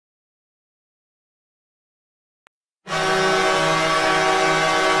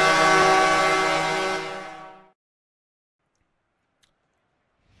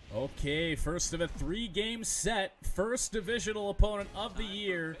Okay, first of a 3-game set. First divisional opponent of the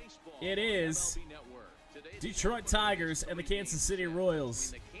year. It is Detroit Tigers and the Kansas City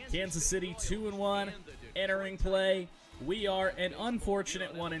Royals. Kansas City 2-1 entering play. We are an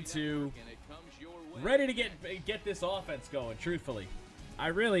unfortunate 1-2. Ready to get this offense going, truthfully. I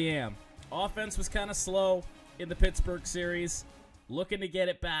really am. Offense was kind of slow in the Pittsburgh series. Looking to get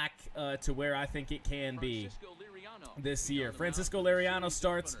it back to where I think it can be this year. Francisco Liriano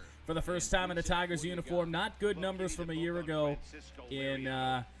starts for the first time in a Tigers uniform. Not good numbers from a year ago in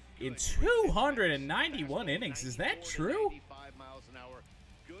 291 innings. Is that true?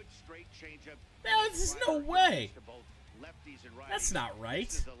 There's no way. That's not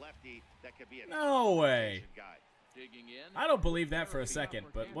right. No way. I don't believe that for a second,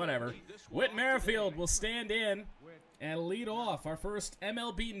 but whatever. Whit Merrifield will stand in and lead off our first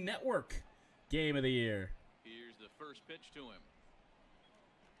MLB Network game of the year. Here's the first pitch to him.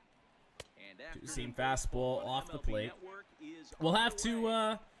 Two-seam fastball off the plate. We'll have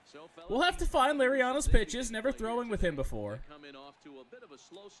to find Liriano's pitches. Never throwing with him before.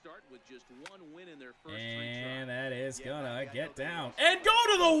 And that is gonna get down and go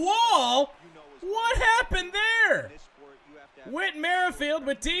to the wall. What happened there? Whit Merrifield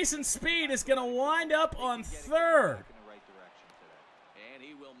with decent speed is gonna wind up on third.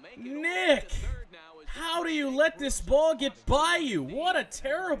 Nick, how do you let this ball get by you? What a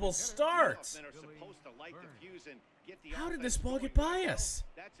terrible start. How did this ball get by us?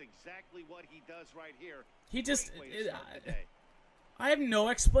 That's exactly what he does right here. He just... I have no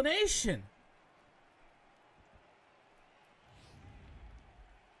explanation.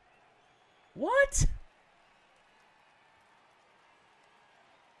 What?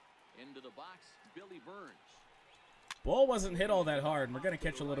 Into the box, Billy Burns. Ball wasn't hit all that hard, and we're going to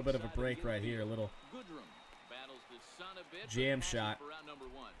catch a little bit of a break right here. A little jam shot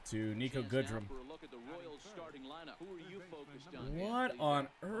to Nico Goodrum. What on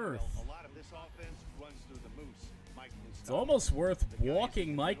earth? It's almost worth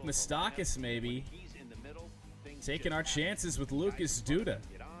walking Mike Moustakas, maybe. Taking our chances with Lucas Duda.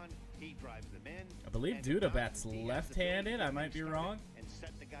 I believe Duda bats left-handed. I might be wrong.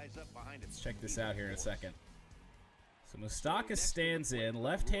 Let's check this out here in a second. So Moustakas stands in,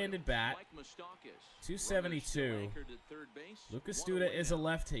 left-handed bat, 272. Lucas Duda is a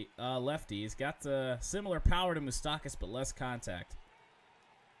lefty. He's got similar power to Moustakas, but less contact.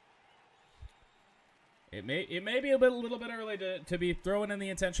 It may be a little bit early to be throwing in the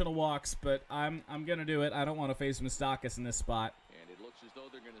intentional walks, but I'm gonna do it. I don't want to face Moustakas in this spot. And it looks as though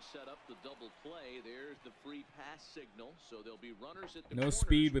they're going to set up the double play. There's the free pass signal, so there'll be runners at the no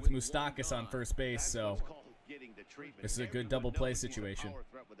speed with Moustakas on first base, so this is a good double play situation.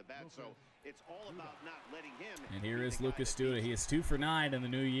 And here is Lucas Duda. He is 2 for 9 in the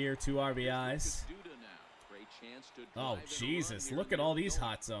new year, 2 RBIs. Oh, Jesus. Look at all these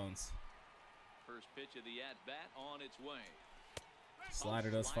hot zones. First pitch of the at-bat on its way. Slider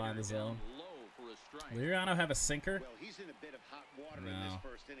does find the zone. Liriano have a sinker? Well, he's in a bit of hot water in this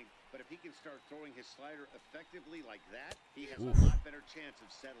first inning, but if he can start throwing his slider effectively like that, he has a lot better chance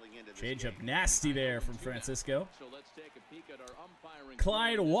of settling into this change up nasty there from Francisco. So let's take a peek at our umpiring.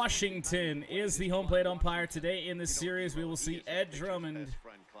 Clyde Washington is the home plate umpire today in this series. We will see Ed Drummond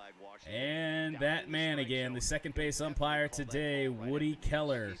and that man again, the second base umpire today, Woody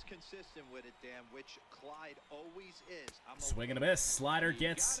Keller. He's consistent with it, Dan, which Clyde always is. Swing and a miss. Slider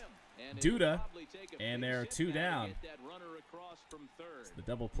gets Duda, and there are 2 down. So the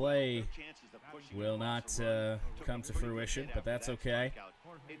double play will not come to fruition, but that's okay.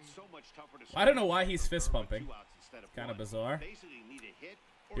 I don't know why he's fist pumping. Kind of bizarre.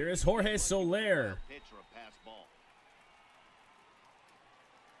 Here is Jorge Soler.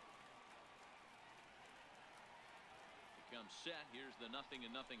 Set. Here's the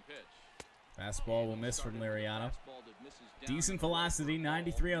 0-0 pitch. Fastball will miss from Liriano. Decent velocity,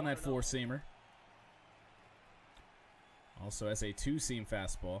 93 on that 4-seamer. Also has a 2-seam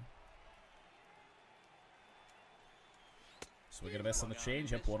fastball. Swing and a miss on the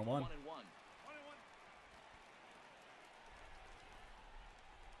changeup, 1-1.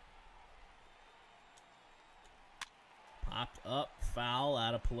 Popped up, foul,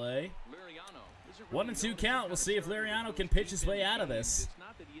 out of play. 1-2 count. We'll see if Liriano can pitch his way out of this. It's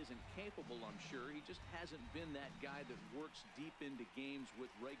not that he isn't capable, I'm sure. He just hasn't been that guy that works deep into games with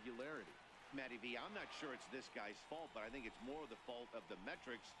regularity. Matty V, I'm not sure it's this guy's fault, but I think it's more the fault of the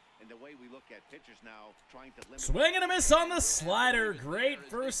metrics and the way we look at pitchers now trying to limit. Swing and a miss on the slider. Great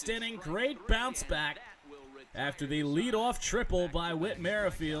first inning. Great bounce back after the leadoff triple by Whit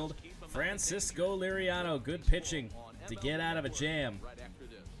Merrifield. Francisco Liriano, good pitching to get out of a jam.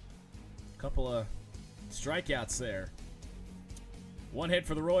 Couple of strikeouts there. One hit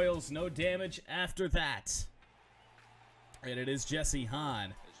for the Royals, no damage after that. And it is Jesse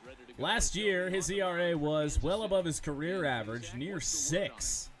Hahn. Last year, his ERA was well above his career average, near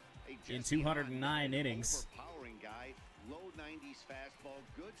 6 in 209 innings.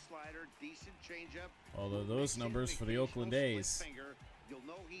 Although those numbers for the Oakland A's.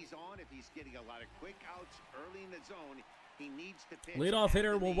 Leadoff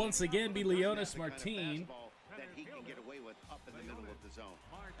hitter will once again be LIRIANO'S Martin.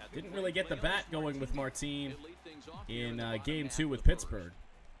 Didn't really get the bat going with Martin in Game 2 with Pittsburgh.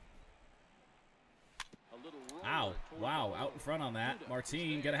 Ow. Wow, out in front on that.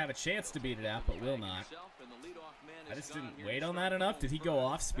 Martin gonna have a chance to beat it out, but will not. I just didn't wait on that enough. Did he go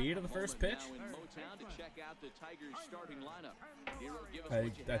off speed on the first pitch?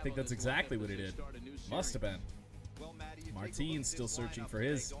 I think that's exactly what he did. Must have been. Martin's still searching for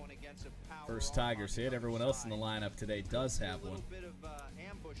his first Tigers hit. Everyone else in the lineup today does have one.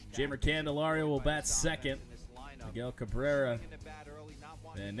 Jamer Candelario will bat second. Miguel Cabrera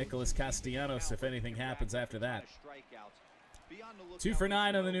and Nicholas Castellanos if anything happens after that. 2 for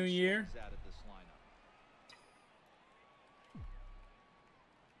 9 on the new year.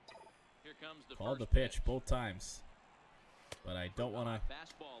 Called the pitch both times. But I don't want to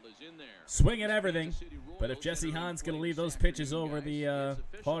swing at everything. But if Jesse Hahn's going to leave those pitches over the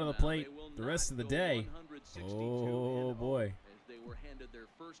heart of the plate the rest of the day, oh boy.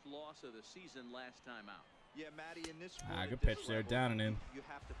 Good pitch there, down and in.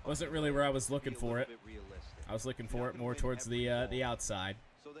 Wasn't really where I was looking for it. I was looking for it more towards the outside.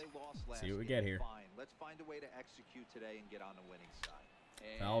 See what we get here. Let's find a way to execute today and get on the winning side.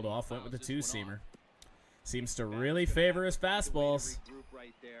 Fouled off, went with the two-seamer. Seems to really favor his fastballs.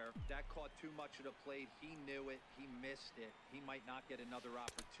 Right there. That caught too much of the plate. He knew it. He missed it. He might not get another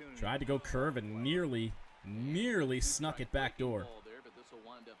opportunity. Tried to go curve and nearly snuck it back door. But this will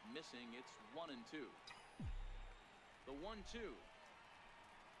wind up missing. It's 1-2. The 1-2.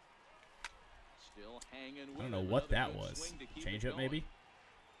 Still hanging with I don't know what that was. Change up maybe?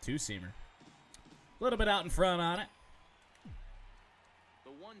 Two-seamer. A little bit out in front on it. The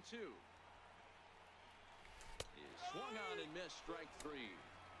 1-2. Swung on and missed, strike 3.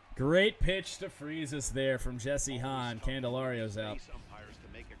 Great pitch to freeze us there from Jesse Hahn. Candelario's out.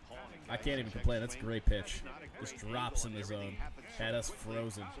 I can't even complain. That's a great pitch. Just drops in the zone. Had us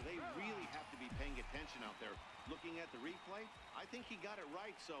frozen. So they really have to be paying attention out there. Looking at the replay, I think he got it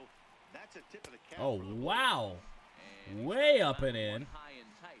right. So that's a tip of the cap. Oh, wow. Way up and in.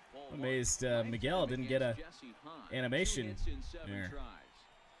 Amazed Miguel didn't get a animation there.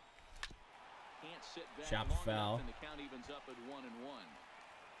 Chop foul.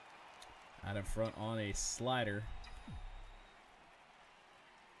 Out in front on a slider.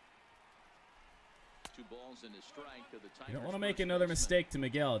 2 balls and a strike to the Tigers. You don't want to make another mistake to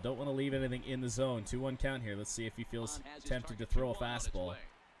Miguel. Don't want to leave anything in the zone. 2-1 count here. Let's see if he feels tempted to throw a fastball.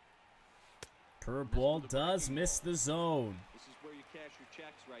 Curveball does miss the zone. This is where you cash your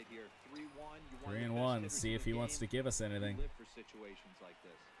checks right here. 3-1. Let's see if he wants to give us anything.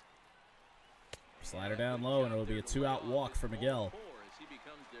 Slider down low, and it'll be a 2-out walk for Miguel.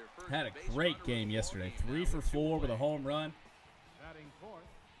 Had a great game yesterday. 3 for 4 with a home run.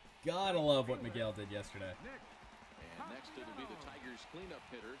 Gotta love what Miguel did yesterday. And next it'll be the Tigers cleanup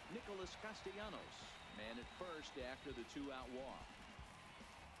hitter, Nicholas Castellanos. Man at first after the 2-out walk.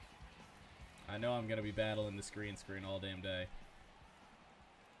 I know I'm gonna be battling the screen all damn day.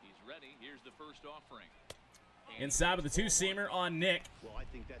 He's ready. Here's the first offering. Inside with the two-seamer on Nick. Well, I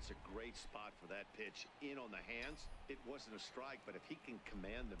think that's a great spot for that pitch. In on the hands. It wasn't a strike, but if he can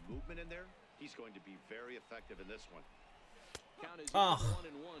command the movement in there, he's going to be very effective in this one. Count is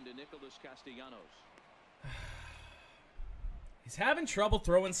 1-1 to Nicholas Castellanos. He's having trouble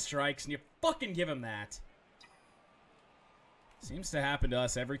throwing strikes, and you fucking give him that. Seems to happen to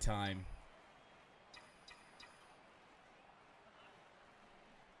us every time.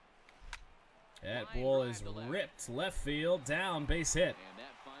 That ball is ripped left field, down, base hit.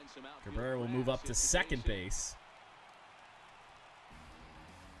 Cabrera will move up to second base.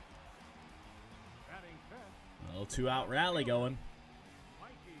 A little 2-out rally going.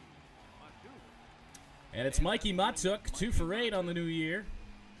 And it's Mikey Matuk, 2 for 8 on the new year.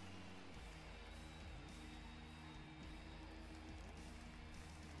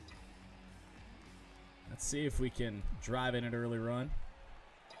 Let's see if we can drive in an early run.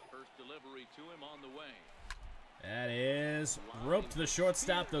 Delivery to him on the way. That is roped to the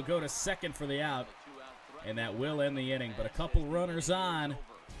shortstop. They'll go to second for the out, and that will end the inning. But a couple runners on.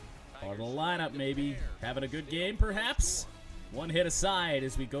 Part of the lineup maybe having a good game, perhaps. 1 hit aside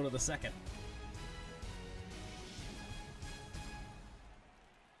as we go to the second.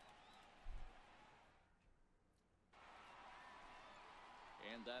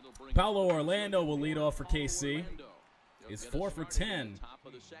 Paulo Orlando will lead off for KC. Is 4 for 10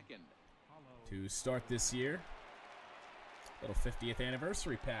 to start this year. Little 50th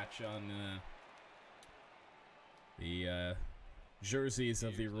anniversary patch on the jerseys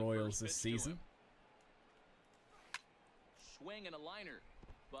of the Royals this season. Swing and a liner,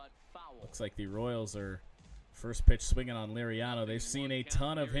 but foul. Looks like the Royals are first pitch swinging on Liriano. They've seen a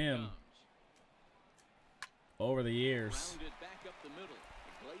ton of him over the years.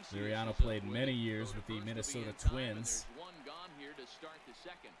 Liriano played many years with the Minnesota Twins.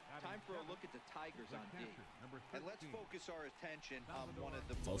 Time for a look at the Tigers on D. And let's focus our attention on one of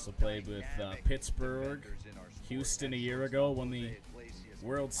the Also played with Pittsburgh, Houston a year ago, won the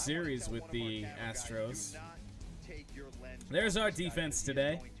World Series with the Astros. There's our defense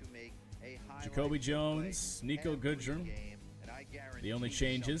today. Jacoby Jones, Nico Goodrum. The only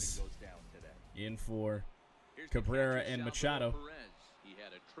changes in for Cabrera and Machado. He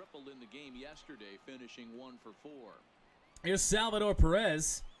had a triple in the game yesterday, finishing 1 for 4. Here's Salvador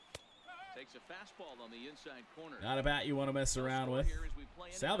Perez. Takes a fastball on the inside corner. Not a bat you want to mess around with.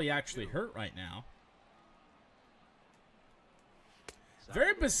 Salvi actually hurt right now.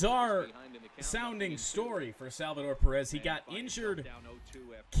 Very bizarre sounding story for Salvador Perez. He got injured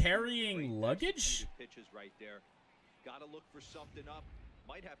carrying luggage. Gotta look for something up.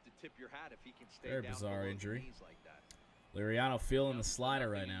 Might have to tip your hat if he can stay Very down bizarre below the injury. knees like that. Liriano feeling the slider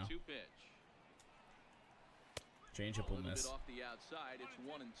right now. Changeup will miss. Off the outside, it's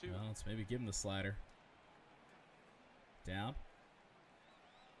 1 and 2. Well, let's maybe give him the slider. Down.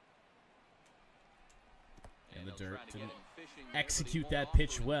 In the dirt. Didn't execute that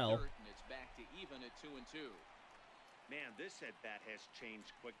pitch well. It's back to even at 2 and 2. Man, this at bat has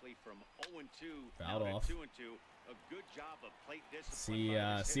changed quickly from 0-2 Fouled now off. to 2-2. A good job of plate discipline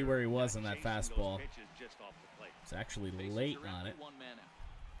by this See hitter, where he was not on that chasing those fastball. pitches just off the plate. It's actually late on it. One man out.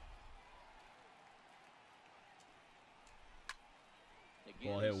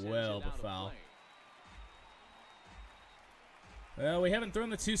 Ball hit well, but foul. Well, we haven't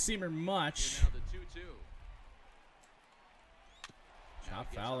thrown the two-seamer much.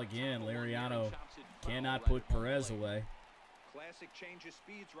 Chop foul again. Liriano cannot put Perez away. Classic change of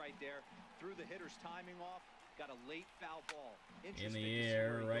speeds right there. Threw the hitter's timing off. Got a late foul ball. In the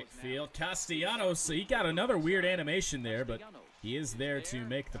air, right field. Castellanos, so he got another weird animation there, but he is there to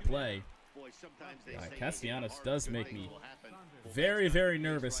make the play. Castellanos does make me very, very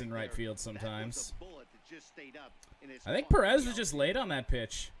nervous in right field sometimes. I think Perez was just late on that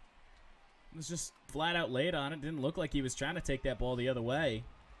pitch. He was just flat out late on it. Didn't look like he was trying to take that ball the other way.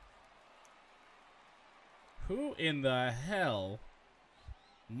 Who in the hell?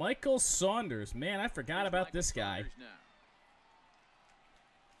 Michael Saunders. Man, I forgot about this guy.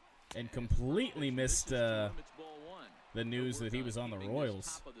 And completely missed the news that he was on the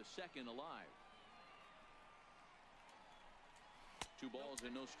Royals.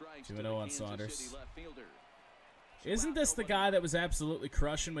 2-0 on Saunders. Isn't this the guy that was absolutely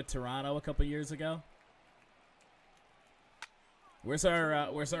crushing with Toronto a couple years ago? Where's our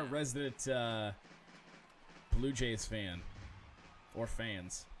resident Blue Jays fan or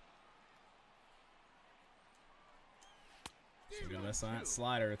fans? So good miss on that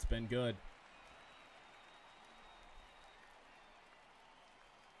slider. It's been good.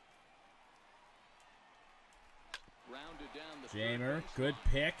 Jamer, good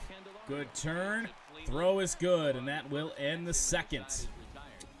pick, good turn, throw is good, and that will end the second.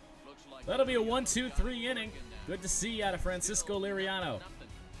 That'll be a 1-2-3 inning. Good to see out of Francisco Liriano.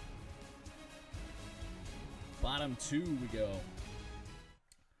 Bottom 2 we go.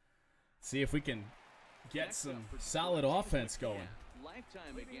 See if we can get some solid offense going.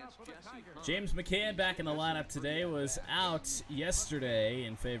 James McCann back in the lineup today, was out yesterday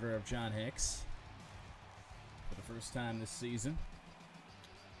in favor of John Hicks. For the first time this season.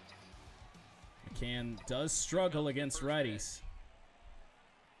 McCann does struggle against righties.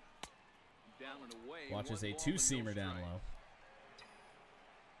 Watches a two-seamer down low.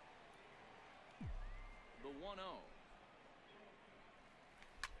 The 1-0.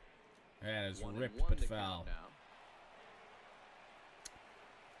 That is ripped but foul.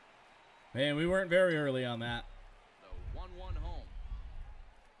 Man, we weren't very early on that. The 1-1 home.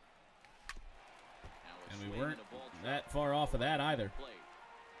 And we weren't that far off of that either.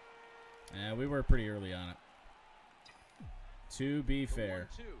 Yeah, we were pretty early on it. To be fair.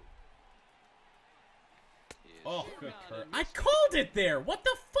 Oh, good curve. I called it there. What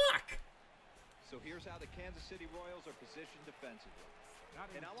the fuck? So here's how the Kansas City Royals are positioned defensively.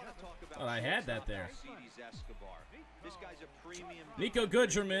 And I want to talk about I had that there. This guy's a premium. Nico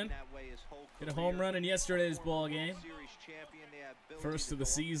Goodrum hit a home run in yesterday's ball game. Series champion. They have First of the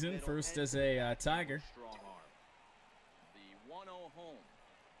season, first as a Tiger. The 1-0 home.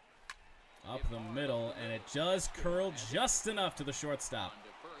 Up the middle, and it does curl just enough to the shortstop. On to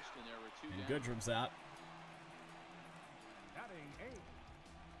first, and there were two And down. Goodrum's out.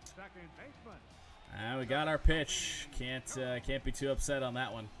 Second baseman. We got our pitch. Can't be too upset on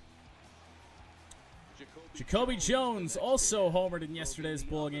that one. Jacoby Jones also homered in yesterday's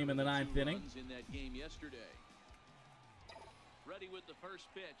ball game in the ninth inning. Runs in that game yesterday. Ready with the first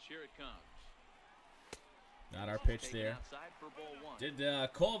pitch. Here it comes. Not our pitch Taken there. outside for ball one.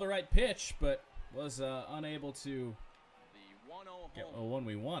 Did call the right pitch, but was unable to The 1-0 get the home. one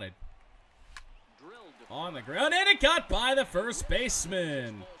we wanted. Drilled to On the ground, and it got by the first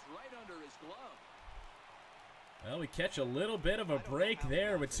baseman. Falls right under his glove. Well, we catch a little bit of a break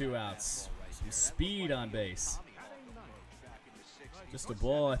there with 2 outs. Some speed on base. Just a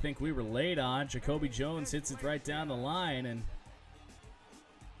ball I think we were late on. Jacoby Jones hits it right down the line, and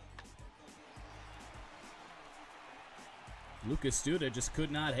Lucas Duda just could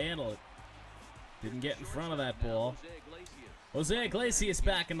not handle it. Didn't get in front of that ball. Jose Iglesias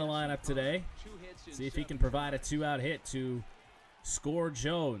back in the lineup today. See if he can provide a 2-out hit to score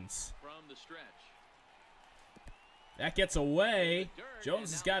Jones. From the stretch. That gets away.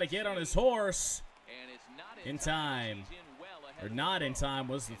 Jones has got to get on his horse And it's not in time. He's in well ahead Or of not the in throw. time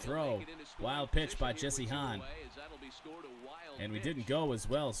was the And he'll throw. make it into scoring Wild pitch by position Jesse here with Hahn. 2 away, as that'll be scored a wild And we pitch. didn't go as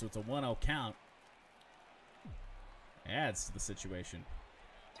well, so it's a 1-0 count. Adds to the situation.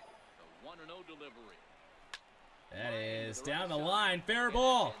 The 1-0 delivery. That is down the line. Fair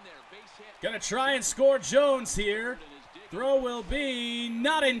ball. In there, base hit. Gonna try and score Jones here. Throw will be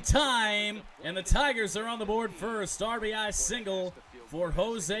not in time. And the Tigers are on the board first. RBI single for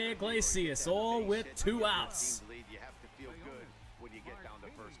Jose Iglesias, all with 2 outs.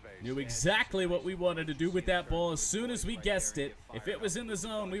 Knew exactly what we wanted to do with that ball as soon as we guessed it. If it was in the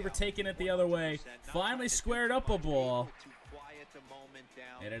zone, we were taking it the other way. Finally squared up a ball.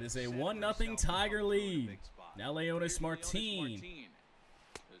 And it is a 1-0 Tiger lead. Now Leonis Martin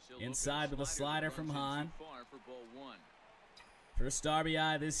inside with a slider from Hahn. First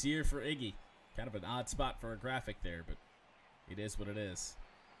RBI this year for Iggy. Kind of an odd spot for a graphic there, but it is what it is.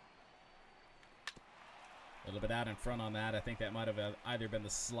 A little bit out in front on that. I think that might have either been the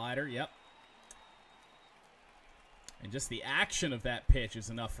slider. Yep. And just the action of that pitch is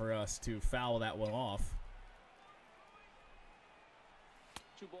enough for us to foul that one off.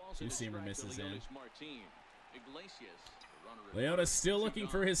 Two-seamer misses in. Leonis still looking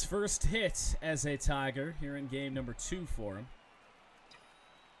for his first hit as a Tiger here in game number 2 for him.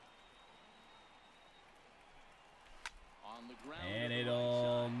 And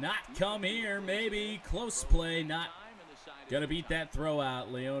it'll not come here, maybe. Close play, not gonna beat that throw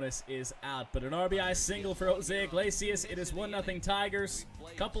out. Leonis is out, but an RBI single for Jose Iglesias. It is 1-0 Tigers.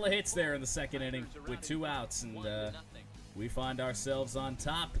 Couple of hits there in the second inning with 2 outs, and we find ourselves on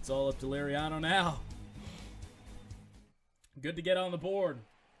top. It's all up to Liriano now. Good to get on the board,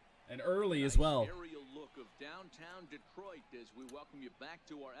 and early as well. Aerial look of downtown Detroit as we welcome you back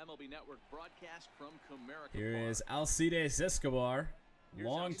to our MLB Network broadcast from Comerica Here Park. is Alcides Escobar, Here's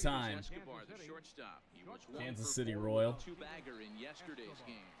long Alcides time Escobar, the shortstop. He was Kansas City Royal. 2-bagger in yesterday's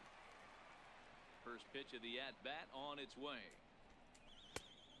game. First pitch of the at-bat on its way.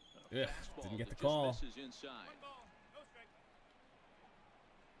 Ugh, Fastball didn't get the that just call. misses inside.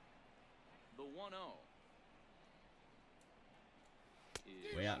 The 1-0.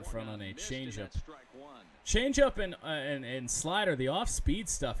 Way out in front on a Missed, and changeup. that's strike one. Changeup and slider, the off-speed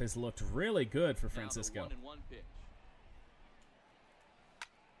stuff has looked really good for Now the Francisco. 1-1 pitch.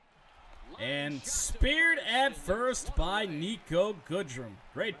 And speared at first by Nico Goodrum.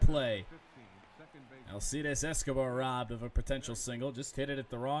 Great play. Alcides Escobar robbed of a potential single. Just hit it at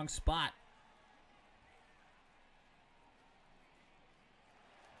the wrong spot.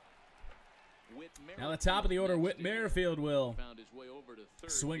 Now the top of the order, Whit Merrifield will Found his way over to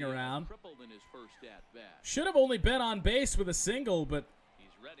third. swing He had around. tripled in his first at-bat. Should have only been on base with a single, but He's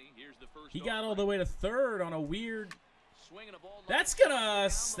ready. Here's the first he got all the way to third on a weird... swinging a ball. That's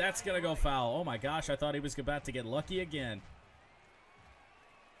gonna go foul. Oh my gosh, I thought he was about to get lucky again.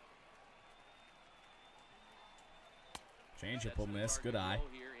 Changeup will miss. Good eye.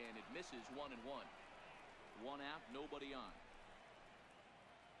 Here, and it misses 1-1. 1 out, nobody on.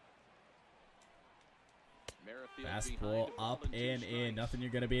 Merrifield Fastball behind, up ball and and 2 in. strikes. Nothing you're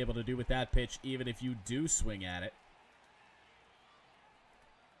going to be able to do with that pitch, even if you do swing at it.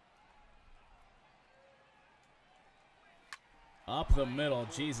 Up the middle.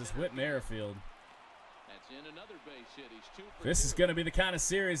 Jesus, Whit Merrifield. That's in another base hit. He's 2 for This is 2. going to be the kind of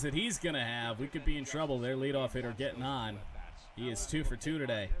series that he's going to have. We could be in trouble. Their leadoff hitter getting on. He is 2 for 2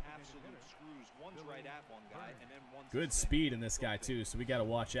 today. Absolute screws. One's right at one guy, and then one's Good speed in this guy, too, so we got to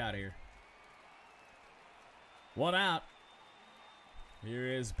watch out here. 1 out. Here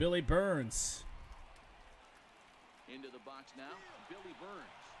is Billy Burns. Into the box now, Billy Burns.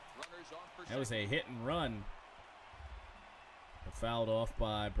 Runners off for That was a hit and run. Fouled off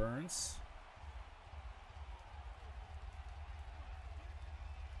by Burns.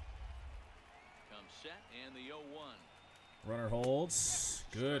 Comes set and the 0-1. Runner holds.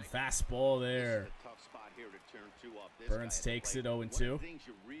 Good fastball there. Burns takes it 0-2.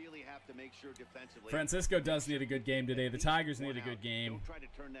 Francisco does need a good game today. The Tigers need a good game.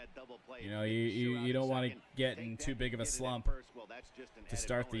 You know, you don't want to get in too big of a slump to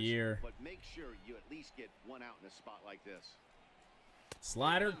start the year. But make sure you at least get 1 out in a spot like this.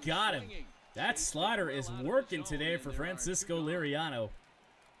 Slider got him. That slider is working today for Francisco Liriano.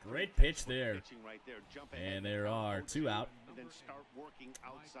 Great pitch there. And there are 2 out.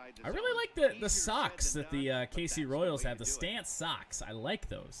 I really like the socks that the KC Royals have, the stance socks. I like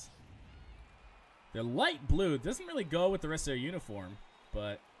those. They're light blue. It doesn't really go with the rest of their uniform,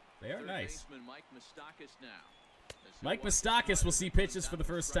 but they are nice. Mike Moustakas will see pitches for the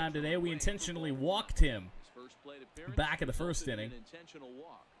first time today. We intentionally walked him back in the first inning.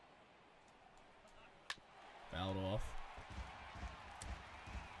 Fouled off.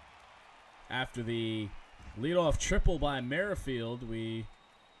 After the leadoff triple by Merrifield, we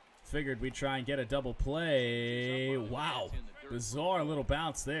figured we'd try and get a double play. Wow. Bizarre little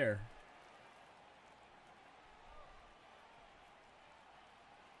bounce there.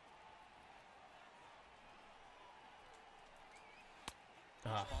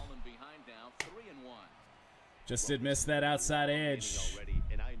 Just did miss that outside edge.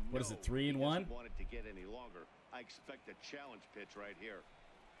 What is it, 3-1? I expect a challenge pitch right here.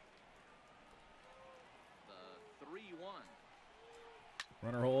 The 3-1.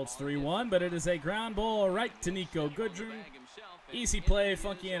 Runner holds 3-1, but it is a ground ball right to Nico Goodrum. Easy play,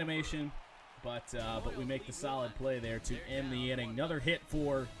 funky animation, but we make the solid play there to end the inning. Another hit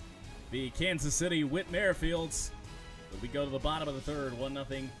for the Kansas City Whit Merrifields. But we go to the bottom of the third,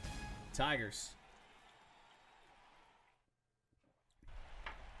 1-0 Tigers.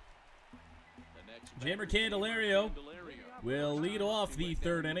 Jeimer Candelario will lead off the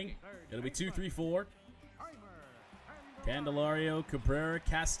third inning. It'll be 2-3-4. Candelario, Cabrera,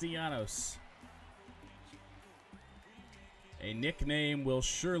 Castellanos. A nickname will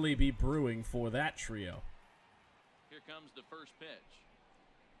surely be brewing for that trio. Here comes the first pitch.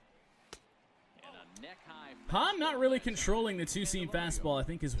 And a neck-high. Hahn not really controlling the two-seam fastball, I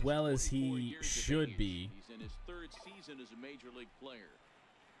think, as well as he should be. He's in his 3rd season as a major league player.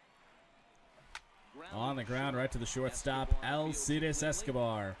 On the ground, right to the shortstop, Alcides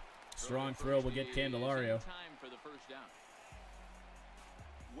Escobar. Strong throw will get Candelario.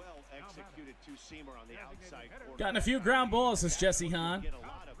 Well executed two-seamer on the outside corner. Gotten a few ground balls as Jesse Hahn.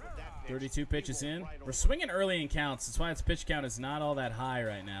 32 pitches in. We're swinging early in counts. That's why its pitch count is not all that high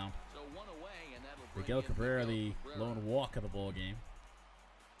right now. Miguel Cabrera, the lone walk of the ball game.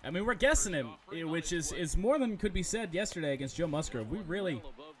 I mean, we're guessing him, which is more than could be said yesterday against Joe Musgrove. We really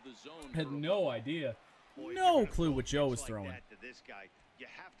had no idea, no clue what Joe was throwing. You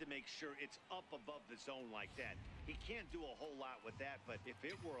have to make sure it's up above the zone like that. He can't do a whole lot with that, but if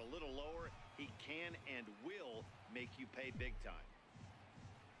it were a little lower, he can and will make you pay big time.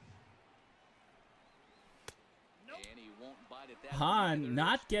 Hahn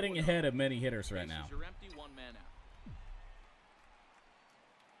not getting ahead of many hitters right now.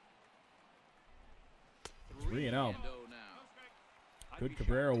 3-0. Good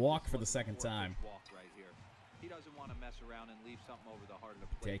Cabrera walk for the second time. He doesn't want to mess around and leave something over the heart of the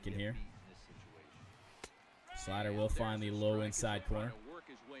plate. Taken here. Slider will find the low inside corner.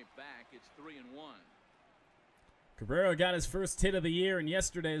 Cabrera got his first hit of the year in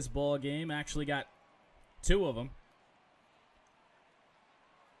yesterday's ball game. Actually got 2 of them.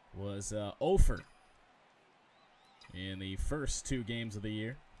 Was Ofer in the first 2 games of the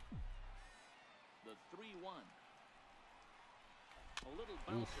year. The 3-1. A little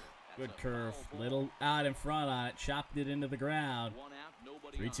bouncer. Good curve. Little out in front on it. Chopped it into the ground.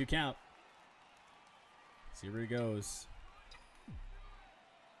 3-2 count. See where he goes.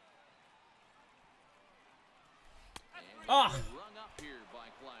 Oh!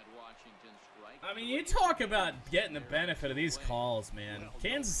 I mean, you talk about getting the benefit of these calls, man.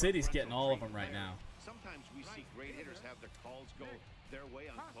 Kansas City's getting all of them right now. Sometimes we see great hitters have their calls go their way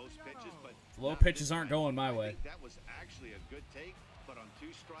on close pitches, but low pitches aren't going my way. That was actually a good take, but on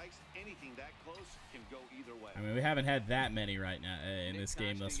 2 strikes, anything that close can go either way. I mean, we haven't had that many right now in this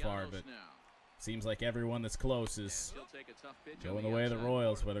game thus far, but Seems like everyone that's close is He'll take a tough pitch going the way of the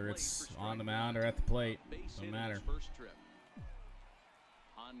Royals, whether it's on the mound or at the plate. Doesn't matter. First trip.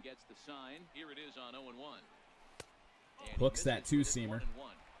 Hahn gets the sign. Here it is on 0-1. And Hooks he that misses with it, two-seamer. 1-1.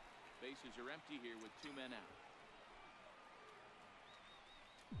 Bases are empty here with 2 men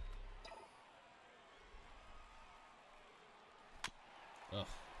out. Ugh,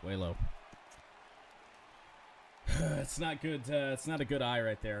 way low. It's not good. It's not a good eye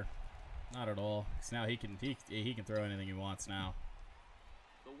right there. Not at all. 'Cause now he can throw anything he wants now.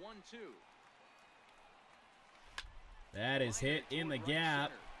 The 1-2. That is hit in the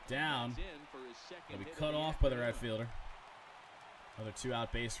gap. Down. That's in for his second It'll be hit of cut the off by the right afternoon. fielder. Another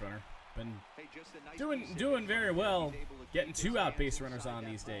 2-out base runner. Been Hey, just a nice doing very well, He's able to getting keep his 2-out hands base inside runners on that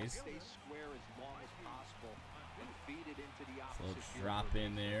these ball, days. stay square as long as possible, and feed it into the Little opposite field drop for a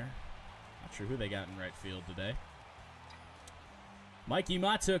in base hit. there. Not sure who they got in right field today. Mikey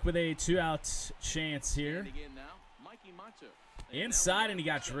Matuk with a 2-out chance here. Standing in now, Mikey Matuk. Inside, and he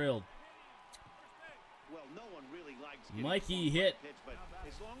got drilled. Well, no one really likes getting Mikey bumped by hit. a pitch, but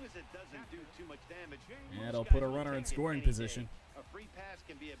as long as it doesn't do too much damage, And most it'll guys put a will runner in take it scoring any day. position. A free pass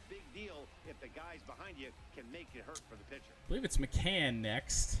can be a big deal if the guys behind you can make it hurt for the pitcher. I believe it's McCann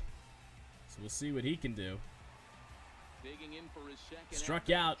next. So we'll see what he can do. Digging in for his second Struck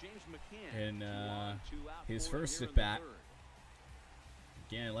effort, out James McCann. in 2 on, 2 out his for him first here in at the bat. third.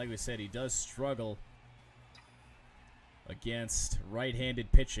 Again, like we said, he does struggle against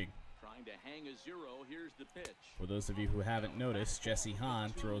right-handed pitching. Trying to hang a 0. Here's the pitch. For those of you who haven't noticed, Jesse Hahn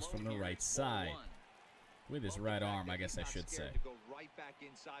throws from the right side. With his right arm, I guess I should say. To go right back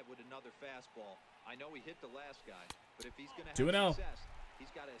inside with another fastball. I know he hit the last guy, but if he's going to have 2-0. success, he's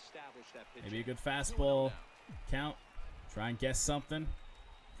got to establish that pitch. Maybe a good fastball count. Try and guess something.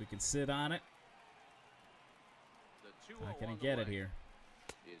 If we can sit on it. The 2-0 Not gonna on the get it way here.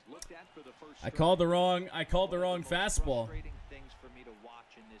 is looked at for the first I strike. called the wrong One of the most fastball. frustrating things for me to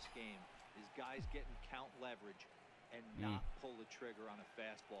watch in this game is guys getting count leverage and not pull the trigger on a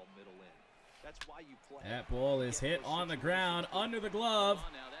fastball middle in. That's why you play. That ball is hit on the ground under the glove. Come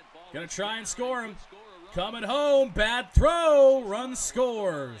on now, that ball Gonna is try down. and score him. Could score a run. Coming home. Bad throw. Run And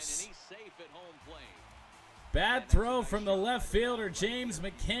scores. he's safe at home plate. Bad throw from the left fielder. James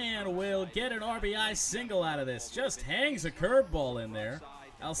McCann will get an RBI single out of this. Just hangs a curveball in there.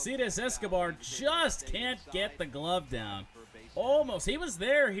 Alcides Escobar just can't get the glove down. Almost. He was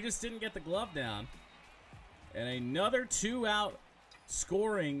there. He just didn't get the glove down. And another 2-out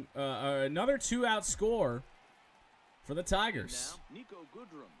scoring, another 2-out score for the Tigers. Now, Nico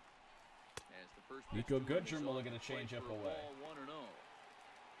Goodrum. As the first Nico pitch to him is Goodrum will off look at a the plate changeup for a away. ball, 1-0.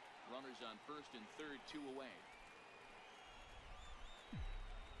 Runners on first and third, 2 away.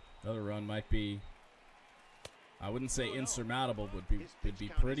 Another run might be, I wouldn't say insurmountable, would be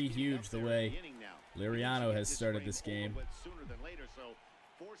pretty huge the way Liriano has started this game. Sooner than later, so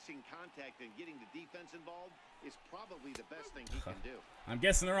forcing contact and getting the defense involved is probably the best thing he can do. I'm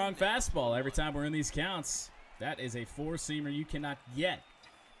guessing the wrong fastball every time we're in these counts. That is a 4-seamer you cannot get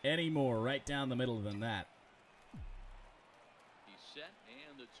any more right down the middle than that. He's set,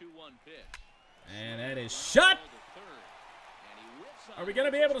 and the 2-1 pitch. And that is shot. Are we going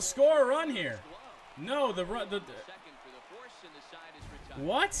to be able to score a run here? No, the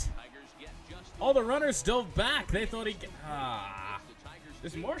what? All the runners dove back. They thought he.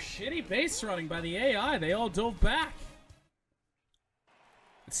 There's more shitty base running by the AI. They all dove back.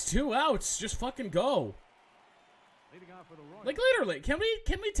 It's 2 outs. Just fucking go. Leading off for the Royals, Like literally, can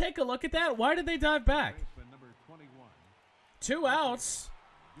we take a look at that? Why did they dive back? baseman number 21. 2 outs.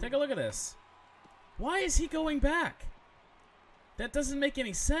 Take a look at this. Why is he going back? That doesn't make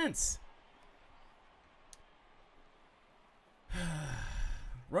any sense.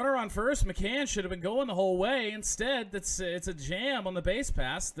 Runner on first, McCann should have been going the whole way. Instead, it's a jam on the base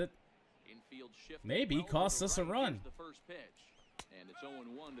pass that Infield shift maybe well to costs the us a right. run. Here's the first pitch, and it's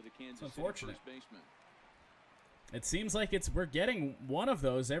 0-1 to the Kansas City unfortunate. first baseman. it seems like we're getting one of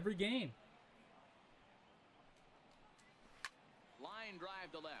those every game. Line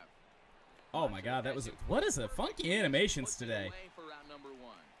drive to left. Oh my God, what is the funky animations today? Away for round number 1.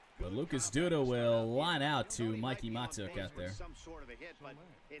 But Lucas Duda will line out to Mikey Matuk out there. Some sort of a hit, but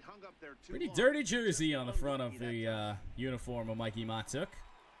it hung up there too Pretty long. dirty jersey on the front of the uniform of Mikey Matuk.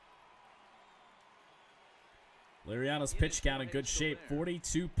 Liriano's pitch count in good shape.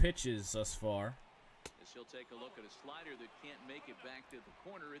 42 pitches thus far. As he'll take a look at a slider that can't make it back to the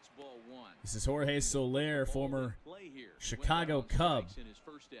corner, it's ball 1. This is Jorge Soler, former Play here. Chicago Went down Cub. strikes in his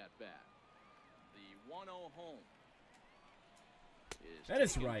first at bat. The 1-0 home. That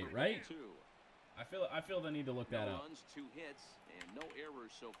is taken right, for right? 2. I feel the need to look that No up. runs, 2 hits, and no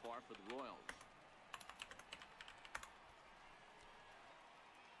errors so far for the Royals.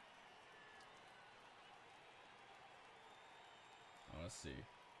 Let's see.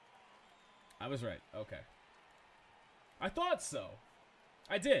 I was right. Okay. I thought so.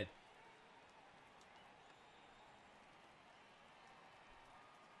 I did.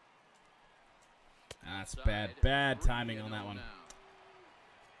 That's bad timing on that one.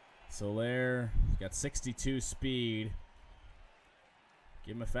 Soler got 62 speed.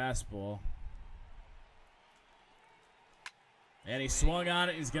 Give him a fastball. And he swung on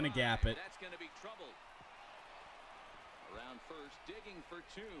it. He's going to gap it. That's going to be trouble. Around first, digging for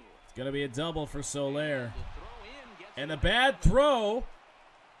 2. It's going to be a double for Soler. And the bad throw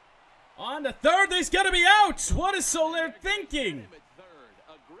on the third. He's going to be out. What is Soler thinking?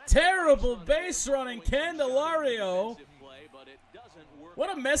 Terrible base running, Candelario.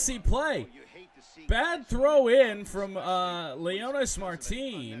 What a messy play. Bad throw in from LIRIANO'S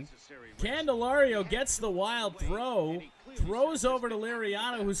Martin. Candelario gets the wild throw, throws over to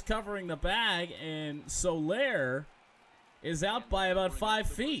Liriano, who's covering the bag, and Soler is out by about 5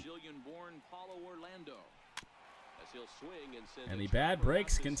 feet. And the bad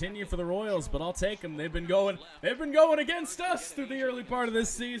breaks continue for the Royals, but I'll take them. They've been going against us through the early part of this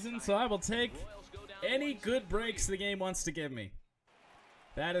season, so I will take any good breaks the game wants to give me.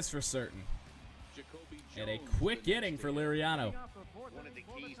 That is for certain. And a quick inning for Liriano.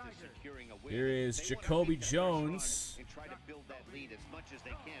 Here is Jacoby Jones.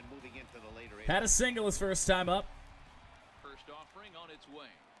 Had a single his first time up. First offering on its way.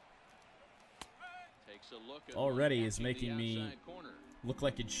 Takes a look at Already is making me look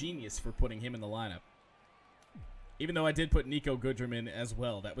like a genius for putting him in the lineup. Even though I did put Nico Goodrum in as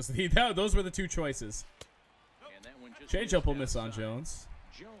well. That was those were the two choices. Changeup will miss on Jones.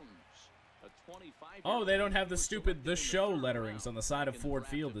 Oh, they don't have the stupid "The Show" letterings on the side of Ford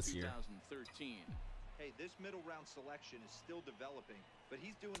Field this year. Hey, this middle round selection is still developing, but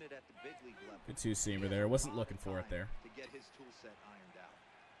he's doing it at the big league level. Good two-seamer there. Wasn't looking for it there. To get his tool set ironed out.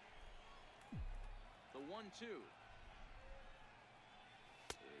 The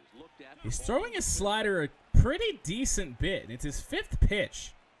 1-2. He's throwing his slider a pretty decent bit, and it's his 5th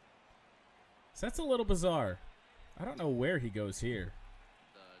pitch. So that's a little bizarre. I don't know where he goes here.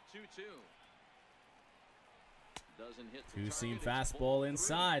 The 2-2. Two-seam fastball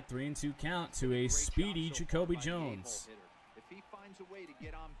inside, 3-2 count to a speedy Jacoby Jones. If he finds a way to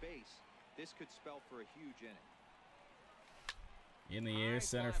get on base, this could spell for a huge inning. In the air,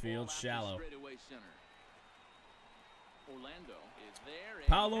 center field, shallow.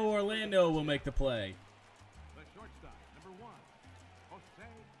 Paulo Orlando will make the play. The shortstop, number 1, Jose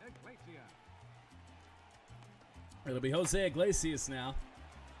Iglesias. It'll be Jose Iglesias now.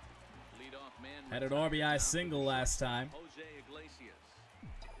 Had an RBI single last time. Jose Iglesias.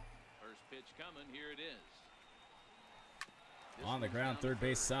 First pitch coming, here it is. On the ground, third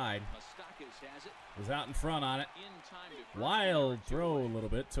base side. Was out in front on it. Wild throw a little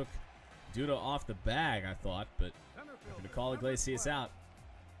bit. Took Duda off the bag, I thought, but going to call Iglesias out.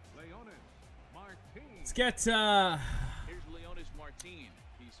 Let's get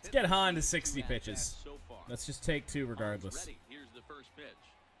Hahn to 60 pitches. Let's just take 2 regardless. Here's the first pitch.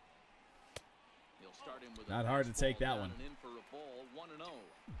 Not hard to take that one.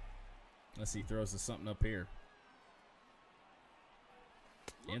 Unless he throws us something up here.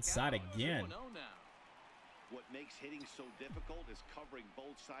 Inside again. What makes hitting so difficult is covering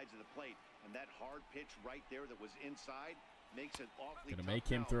both sides of the plate. And that hard pitch right there that was inside makes it awfully Gonna make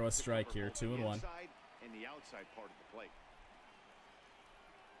him throw a strike here, 2-1. And the outside part of the plate.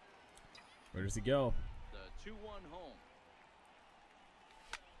 Where does he go? The 2-1 home.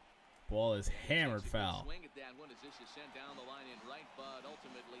 Ball is hammered foul.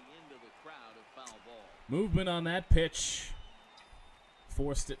 Movement on that pitch.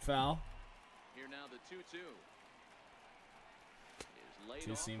 Forced it foul. Here now the 2-2.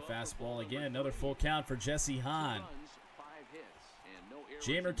 Two-seam fastball again. Another full count for Jesse Hahn.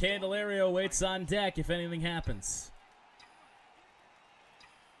 Jamer Candelario waits on deck if anything happens.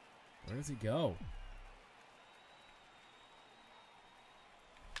 Where does he go?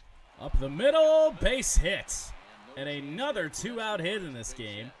 Up the middle, base hit. And another 2-out hit in this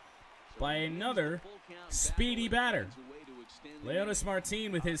game by another speedy batter. LIRIANO'S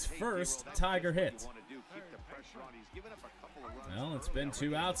Martin with his first Tiger hit. Well, it's been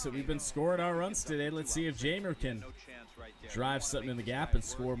 2 outs that we've been scoring our runs today. Let's see if Jamer can drive something in the gap and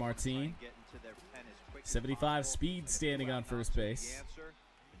score Martin. 75 speed standing on first base.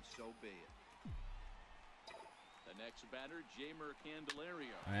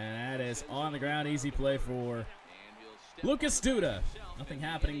 And that is on the ground, easy play for Lucas Duda. Nothing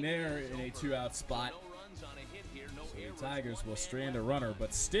happening there in a 2-out spot. So the Tigers will strand a runner,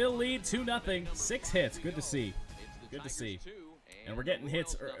 but still lead 2-0. 6 hits. Good to see. Good to see. And we're getting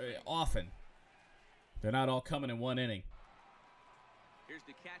hits often. They're not all coming in one inning. Here's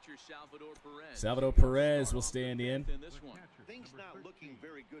the catcher, Salvador Perez. Salvador Perez will stand in. This one. Things not looking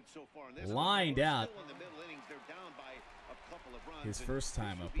very good so far in this Lined one. out. Still in the middle innings, they're down by a couple of runs, His and first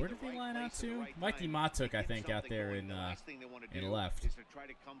time this up. would be Where the did he right line out place at the to? right Mikey time Matuk, to I get think, out something there going. in The last thing they want to do left. is to try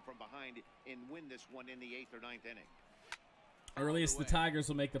to come from behind and win this one in the 8th or 9th inning. Earliest the Tigers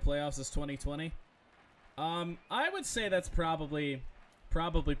will make the playoffs is 2020. I would say that's probably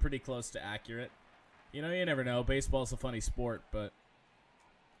pretty close to accurate. You know, you never know. Baseball's a funny sport, but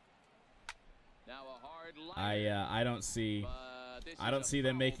Now a hard liner, I don't see but this I is don't a see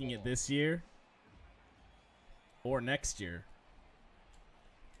them foul making ball. it this year or next year.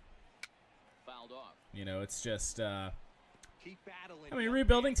 Fouled off. You know, it's just Keep battling. I mean,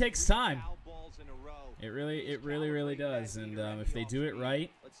 rebuilding takes time. Foul balls in a row. It really does. And if they do it right,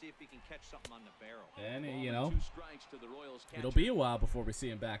 Let's see if he can catch something on the barrel. then Ball you and know, 2 strikes to the Royals catcher. it'll be a while before we see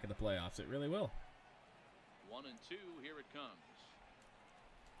him back in the playoffs. It really will. 1 and 2. Here it comes.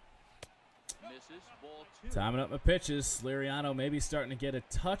 Misses. Ball 2. Timing up my pitches. Liriano maybe starting to get a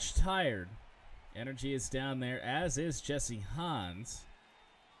touch tired. Energy is down there, as is Jesse Hans.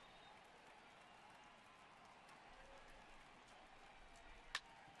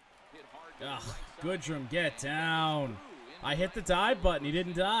 Hit hard to the Ugh, right side. Goodrum, get down. I hit the dive button. He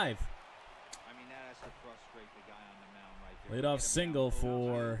didn't dive. I mean, that has to frustrate the guy on the mound right there. Leadoff Get him single out.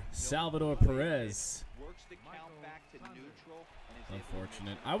 for No Salvador play. Perez. Works the count back to neutral. And is able to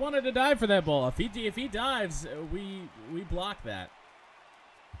Unfortunate. make I wanted to dive for that ball. If he dives, we block that.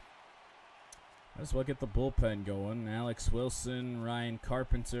 Let's look at the bullpen going. Alex Wilson, Ryan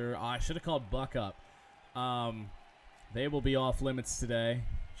Carpenter. Oh, I should have called Buck up. They will be off limits today.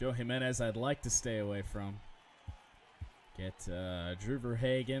 Joe Jimenez, I'd like to stay away from. Get Drew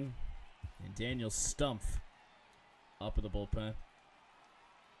Verhagen and Daniel Stumpf up in the bullpen.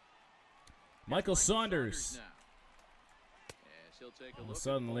 Michael Saunders. Now. Yes, he'll take All of look a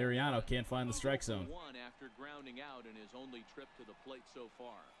sudden, at ball Liriano 1. can't find the strike zone. 1 after grounding out in his only trip to the plate so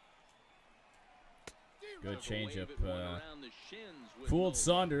far. Good Took a wave changeup. at one around the shins with Fooled no-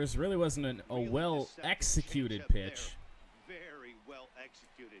 Saunders. Really wasn't a Really well deceptive executed changeup pitch. there. Very well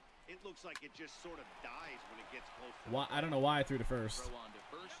executed. It looks like it just sort of dies when it gets close to Why, I don't know why I threw to first. Throw on to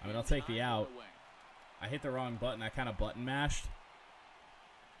first I mean, I'll and take the time out. away. I hit the wrong button. I kind of button mashed.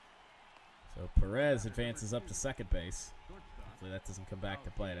 So Perez advances up to second base. Hopefully that doesn't come back to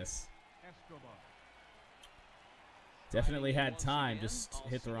bite us. Escobar. Definitely had Once time, again, just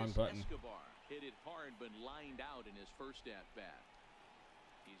hit the wrong Alcides button. Escobar hit it hard but lined out in his first at-bat.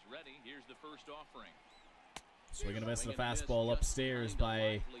 He's ready. Here's the first offering. Swinging a miss and a Swing and miss fastball just upstairs behind a by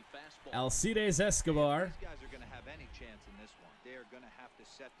lively fastball. Alcides Escobar. These guys are going to have any chance in this one. They are going to have to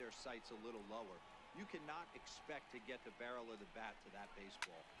set their sights a little lower. You cannot expect to get the barrel of the bat to that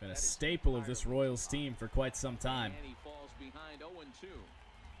baseball. Been a That is staple of this entirely Royals team for quite some time. And he falls behind 0-2.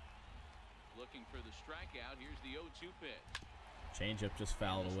 Looking for the strikeout. Here's the 0-2 pitch. Changeup just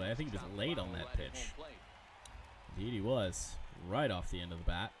fouled away. I think he was Chop late foul on that right at pitch. home plate. Indeed, he was. Right off the end of the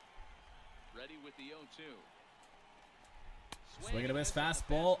bat. Ready with the 0-2. Swing and a miss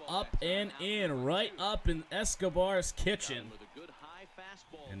fastball up and in. Right up in Escobar's kitchen.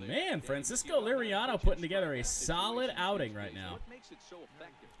 And man, Francisco Liriano putting together a solid outing right now. What makes it so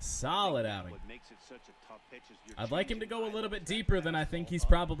effective? Solid outing. What makes it such a tough pitch is you're I'd like him to changing go a little bit that deeper than I think he's fastball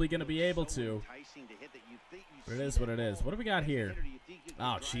probably up. going to be able So to. enticing to hit that you think you But it see is that what it is. ball. What do we got As a here? hitter, you think you can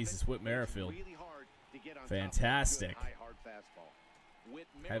Oh, drive Jesus, it. Whit It's Merrifield. really hard to get on top of a Fantastic. good, high, hard fastball. Whit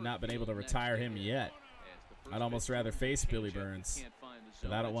Have not been able to Merrifield retire next him to yet. As the I'd almost first rather pitch face comes, Billy changeup, you Burns, can't find the but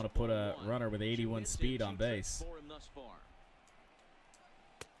zone. I don't want to It's put a 1-1. runner with 81 Two speed hits on and two base. tricks for him thus far.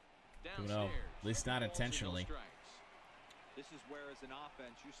 Who knows? At least not Downstairs, balls and no intentionally. strikes. This is where, as an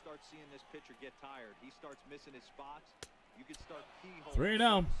offense, you start seeing this pitcher get tired. He starts missing his spots. You could start keyholing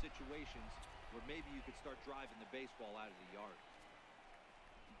 3-0. situations where maybe you could start driving the baseball out of the yard.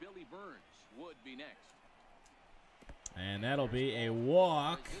 Billy Burns would be next. And that'll be a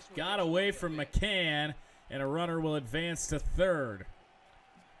walk. Got away from McCann, and a runner will advance to third.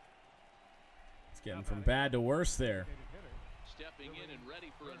 It's getting from bad to worse there. Stepping in and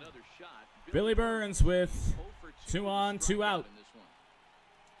ready for another shot. Billy Burns with 0 for 2 2 on, 2 out. in this one.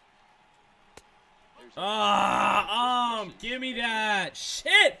 There's a- Give me that.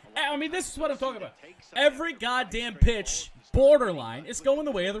 Shit. I mean, this is what I'm talking about. Every goddamn pitch, borderline, is going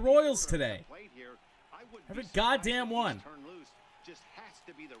the way of the Royals today. Every goddamn one. Just has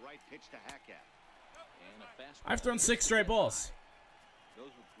to be the right pitch to hack at. And a fastball. I've thrown 6 straight balls. Those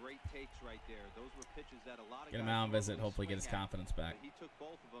were great takes right there. Those were pitches that a lot of Get him guys out and visit, normally hopefully get his swing at. confidence back. But he took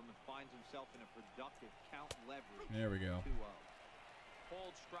both of them and finds himself in a productive count leverage. There we go. 2-0.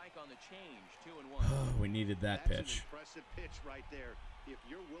 called strike on the change, 2-1. We needed that That's pitch. an impressive pitch right there. If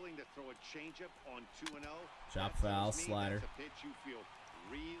you're willing to throw a changeup on 2-0, Chop that foul, tells me slider. that's a pitch you feel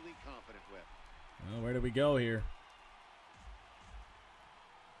really confident with. Well, where do we go here?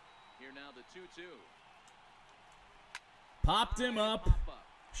 Here now the 2-2. Popped him up.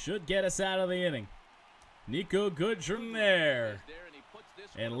 Should get us out of the inning. Nico Goods from there.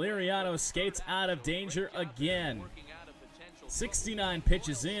 And Liriano skates out of danger again. 69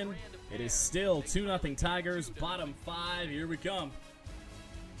 pitches in. It is still 2-0 Tigers. Bottom 5. Here we come.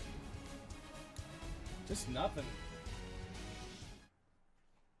 Just nothing.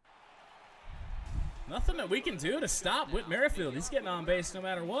 Nothing that we can do to stop Whit Merrifield. He's getting on base no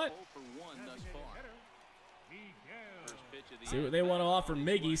matter what. See what they want to offer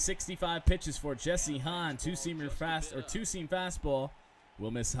Miggy. 65 pitches for Jesse Hahn. Two-seam fastball.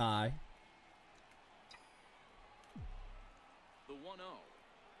 Will miss high. The 1-0.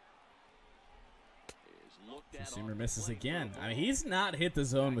 Two-seamer misses again. I mean, he's not hit the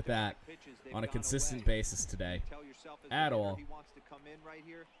zone with that on a consistent basis today at all.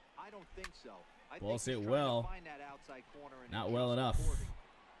 Ball's hit well. Not well enough.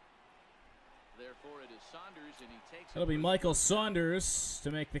 Therefore, it is Saunders, and he takes It'll be Michael Saunders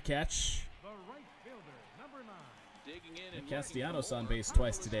to make the catch. The right fielder, number 9. digging in and Castellanos on base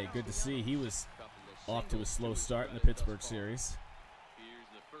twice today. Good to see. He was off to a slow start in the Pittsburgh series. Here's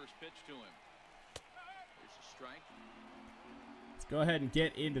the first pitch to him. There's a strike. Let's go ahead and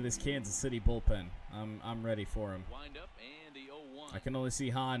get into this Kansas City bullpen. I'm ready for him. Wind up and the 0-1. I can only see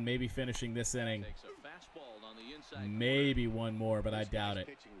Hahn maybe finishing this inning. Takes a fastball on the inside Maybe one more, but I doubt it.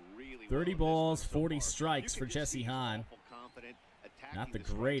 30 balls, 40 strikes for Jesse Hahn. Not the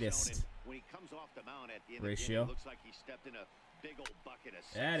greatest ratio.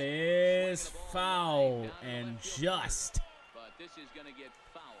 That is foul and just. But this is going to get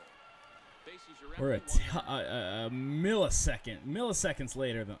foul. We're a milliseconds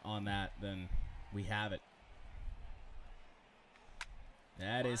later on that than we have it.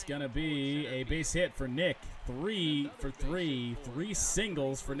 That is going to be a base hit for Nick. 3 for 3. 3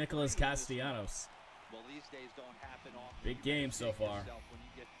 singles for Nicholas Castellanos. Well, these days don't happen often. Big game so far. When you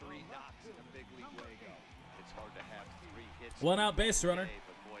get 3 knocks in a big league way, it's hard to have 3 hits. One out base runner.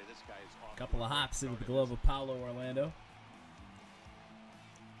 But boy, this guy is on Couple of hops into the glove of Paulo Orlando.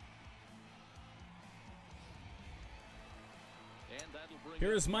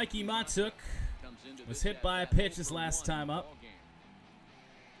 Here is Mikey Matuk. Was hit by a pitch his last time up.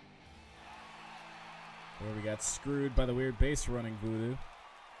 Where we got screwed by the weird base running voodoo.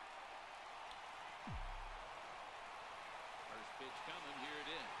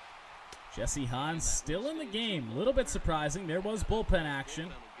 Jesse Hahn still in the game. A little bit surprising. There was bullpen action.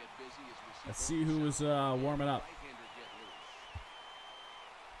 Let's see who was warming up.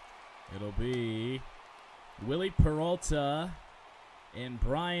 It'll be Willie Peralta and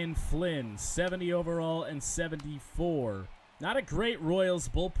Brian Flynn. 70 overall and 74. Not a great Royals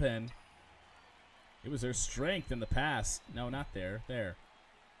bullpen. It was their strength in the past. No, not there. There.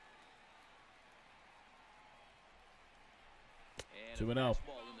 2-0.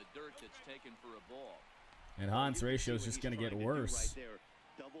 And Hahn's ratio is just going to get worse.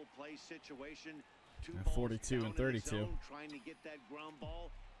 Double play situation. 42 and 32. Trying to get that ground ball.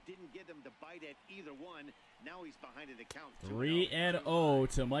 Didn't get him to bite at either one. Now he's behind in the count. 3-0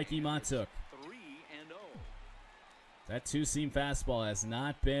 to Mikey Matuk. 3-0. That two-seam fastball has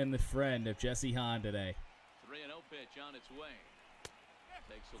not been the friend of Jesse Hahn today. 3-0 pitch on its way.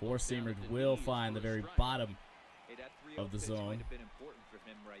 Four-seamer will find the very bottom of the zone. Might have been important for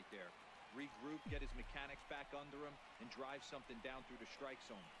him right there. Regroup, get his mechanics back under him, and drive something down through the strike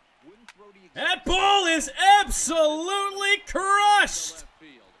zone. Wouldn't throw the that ball is absolutely crushed.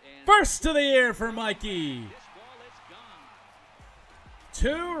 First to the air for Mikey.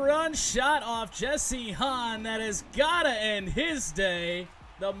 2-run shot off Jesse Hahn that has got to end his day.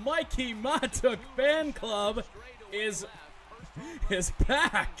 The Mikey Matuk fan club is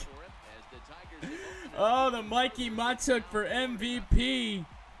back. Oh, the Mikey Matuk for MVP.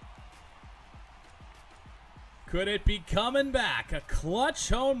 Could it be coming back? A clutch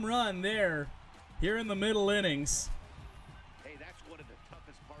home run there here in the middle innings. Hey, that's one of the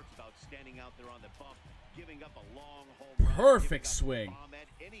toughest parts about standing out there on the bump, giving up a long home run. Perfect swing.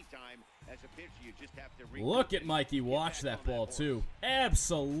 As a pitcher, you just have to Look at Mikey watch that ball too.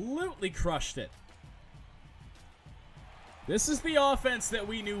 Absolutely crushed it. This is the offense that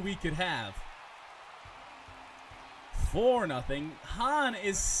we knew we could have. 4-0. Hahn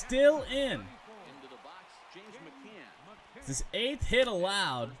is still in. It's his 8th hit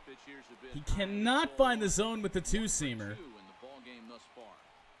allowed. He cannot find the zone with the two-seamer.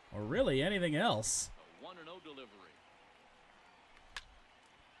 or really anything else. A 1-0 delivery.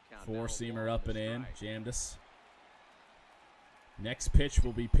 Count Four now, seamer ball up and in. strike. Jammed us. Next pitch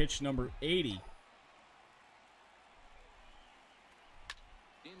will be pitch number 80.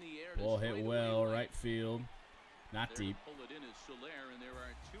 In the air to Ball hit straightaway well, right. right field. Not There to deep. pull it in is Soler, and there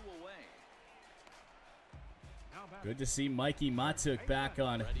are 2 away. Now back. Good to see Mikey Matuk back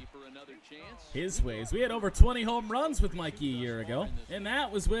on Ready for another chance? his ways. We had over 20 home runs with Mikey a year ago, and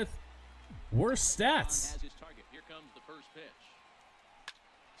that was with worse stats. Has his target. Here comes the first pitch.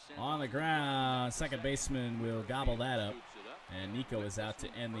 Sent On the ground, second baseman will gobble that up, Scoops it up. and Nico is out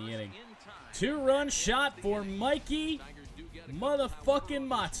to end the inning. In time. 2-run shot for Mikey Tigers do get a motherfucking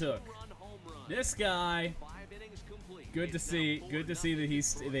Matuk. 2-run home run. This guy, 5 innings complete. good to It's see. now Good to 4-0. see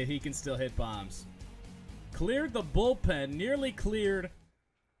that he can still hit bombs. Cleared the bullpen, nearly cleared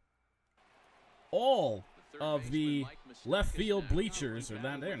all of the left field bleachers, or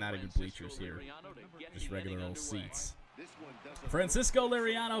they're not even bleachers here, just regular old seats. This one doesn't Francisco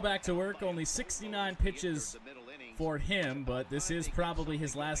Liriano back to work, only 69 pitches the middle innings. for him, but this is probably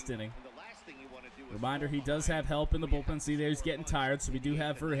his last inning. And the last thing you want to do is Reminder, he does have help in the bullpen. See there, he's getting tired, so we do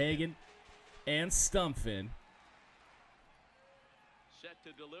have Verhagen and Stumpfin. Set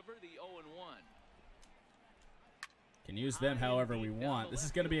to deliver the 0-1. Can use them however we want. This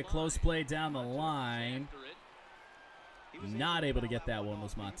is going to be a close play down the line. After it. He was Not able to get that foul one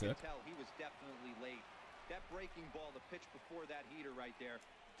was off, but you Matuk. could tell he was definitely late. That breaking ball, the pitch before that heater right there,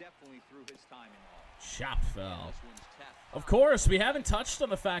 definitely threw his timing off. Chop foul. This one's tapped. Of course, we haven't touched on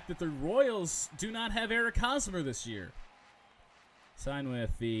the fact that the Royals do not have Eric Hosmer this year. Signed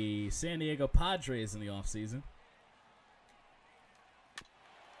with the San Diego Padres in the offseason.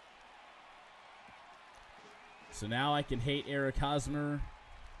 So now I can hate Eric Hosmer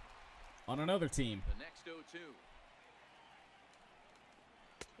on another team. The next 0-2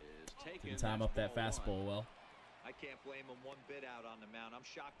 is taken. Didn't time up that That's ball fastball well. I can't blame him one bit out on the mound. I'm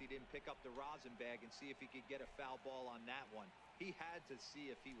shocked he didn't pick up the rosin bag and see if he could get a foul ball on that one. He had to see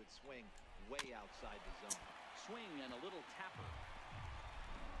if he would swing way outside the zone. Swing and a little tapper.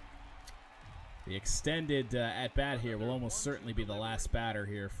 The extended at-bat here will almost certainly be the last batter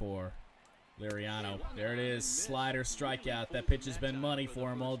here for Liriano. There it is, slider strikeout. That pitch has been money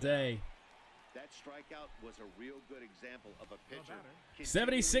for him all day. That strikeout was a real good example of a pitcher.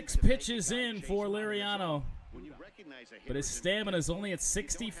 76 continuing to pitches make a guy in chase for him out of the Liriano. zone. When you recognize a But his hitter's stamina is only at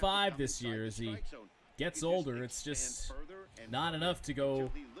instincts, you don't have to 65 come this inside year the as he strike zone. gets You can older. It's expand just further and not further enough to go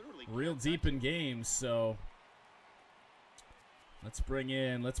until he literally real can't deep touch in it. games. So let's bring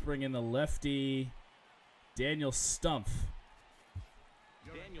in the lefty Daniel Stumpf.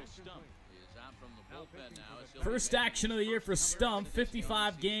 Daniel Stump is out from the bullpen now. as he'll First be action of the year for Stumpf,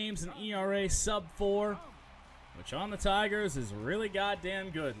 55 games, an ERA sub-4, which on the Tigers is really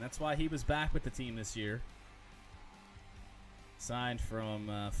goddamn good, and that's why he was back with the team this year. Signed from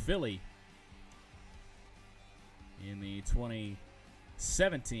Philly in the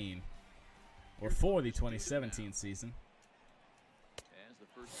 2017, or for the 2017 season. As the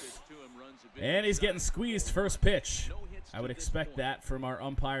first pitch to him runs a bit And he's inside. getting squeezed first pitch. No hits I to would this expect point. that from our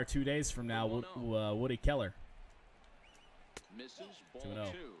umpire 2 days from now, Woody Keller. Misses ball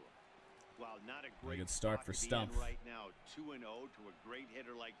 2-0. 2. Well, not a great good start for spot to be in Stumpf. right now. 2-0 to a great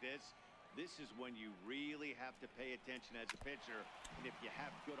hitter like this. This is when you really have to pay attention as a pitcher. And if you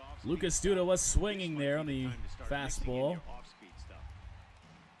have good off-speed Lucas stuff, Duda was this swinging might there be on the time to start mixing in fastball. your off-speed stuff.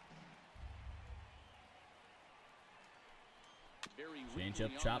 Very Change weakly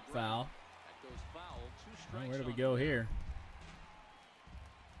up, on chop the ground. foul. That goes foul. 2 Oh, strikes where do we on go the here?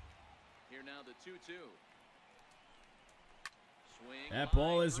 Here now the 2-2. Swing. That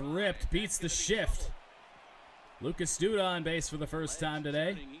ball line is drive. ripped, beats the That's gonna be shift. trouble. Lucas Duda on base for the first time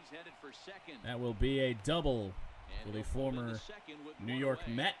today. Turning, he's headed for second. That will be a double And for the he'll pull in former second with New one York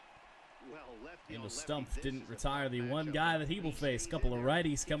away. Met. Well, lefty And on the lefty, Stumpf this didn't is a retire tough the one matchup. guy that he will He face. stays Couple in of there, righties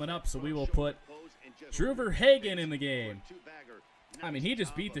gets coming that up, so we front will shoulder put pose and just Drew rips Verhagen it in the for a game. two-bagger. I mean, Nice he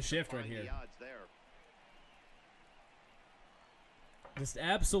just job beat the of shift right defying here. the odds there. Just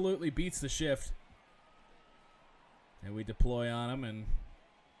absolutely beats the shift. And we deploy on him, and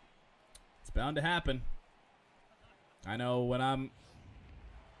it's bound to happen. I know when I'm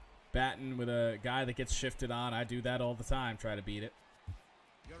batting with a guy that gets shifted on, I do that all the time, try to beat it.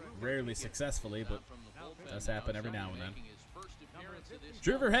 Rarely successfully, but From the bullpen does happen every Sunday now and then. making his first appearance of this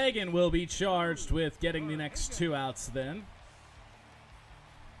Drew Verhagen will be charged with getting the next 2 outs then.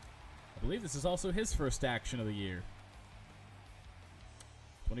 I believe this is also his first action of the year.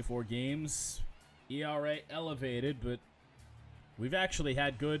 24 games, ERA elevated, but we've actually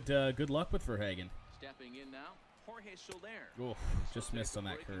had good luck with Verhagen. Stepping in now, Oof, just missed on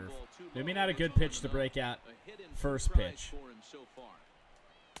that curve. Maybe not a good pitch to break out first pitch.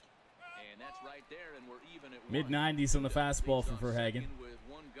 Mid-90s on the fastball for Verhagen.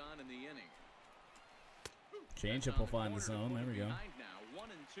 Changeup will find the zone. There we go.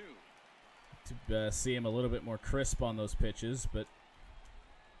 To see him a little bit more crisp on those pitches, but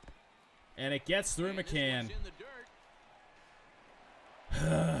and it gets through McCann.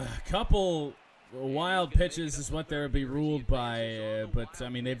 Couple wild pitches is what they'll be ruled by, but I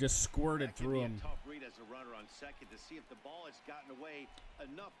mean they've just squirted through him.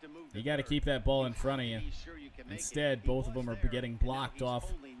 You got to keep that ball in front of you. Instead, both of them are getting blocked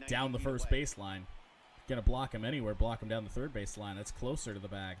off down the first baseline. Gonna block him anywhere, block him down the third baseline. That's closer to the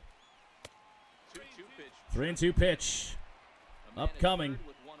bag. 3-2 pitch. Upcoming.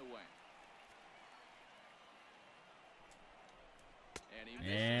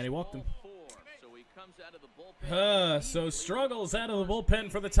 And he walked him. So struggles out of the bullpen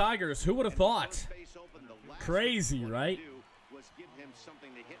for the Tigers. Who would have thought? Crazy, right?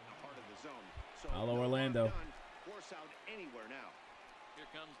 Hello, Orlando.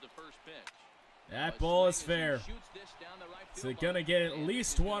 That ball is fair. So going to get at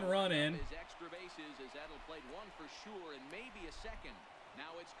least one run in.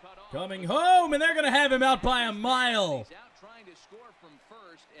 Coming home, and they're going to have him out by a mile.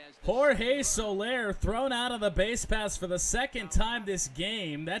 Jorge Soler thrown out of the base pass for the second time this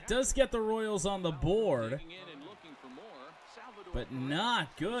game. That does get the Royals on the board. But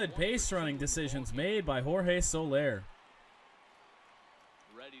not good base running decisions made by Jorge Soler.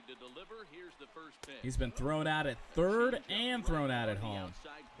 He's been thrown out at third and thrown out at home.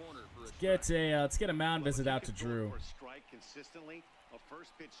 Let's get a mound visit out to Drew. A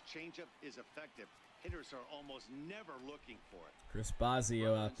first pitch changeup is effective. Hitters are almost never looking for it. Chris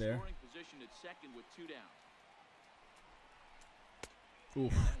Bosio out there.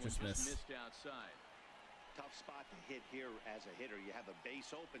 Oof, just missed. Tough spot to hit here as a hitter. You have a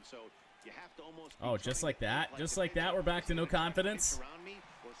base open, so you have to almost. Oh, just like that? Just like that, we're back to no confidence?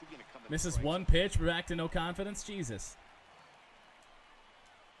 Misses one pitch, we're back to no confidence? Jesus.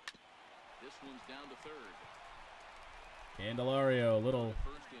 This one's down to third. Candelario, a little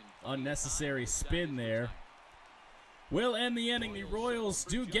unnecessary spin there. Will end the inning. The Royals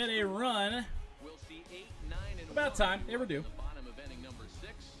do get a run. About time. They were due.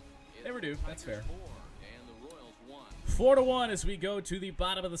 They were due. That's fair. 4-1 as we go to the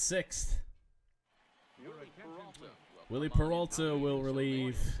bottom of the sixth. Willie Peralta will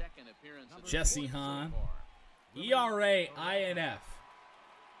relieve Jesse Hahn. ERA INF.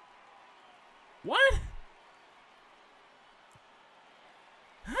 What?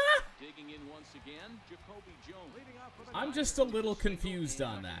 Huh? I'm just a little confused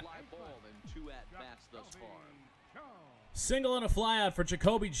on that. Single and a flyout for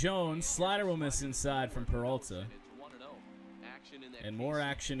Jacoby Jones. Slider will miss inside from Peralta. And more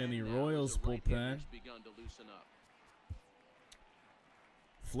action in the Royals bullpen.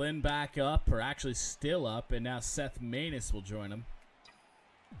 Flynn back up, or actually still up, and now Seth Maness will join him.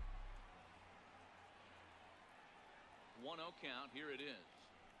 1-0 count. Here it is.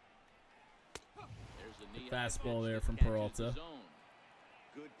 Fastball there from Peralta.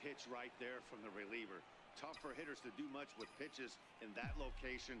 Good pitch right there from the reliever. Tough for hitters to do much with pitches in that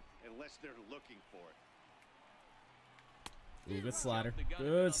location unless they're looking for it. Ooh, good slider.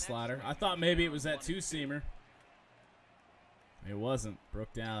 Good slider. I thought maybe it was that two-seamer. It wasn't.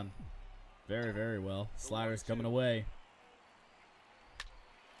 Broke down very, very well. Slider's coming away.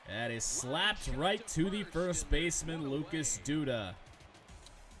 That is slapped right to the first baseman, Lucas Duda.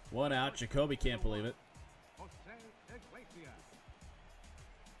 One out. Jacoby can't believe it.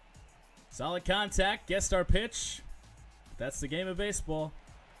 Solid contact. Guest star pitch. That's the game of baseball.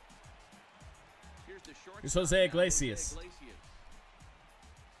 Here's Jose Iglesias.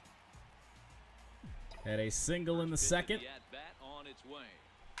 Had a single in the second.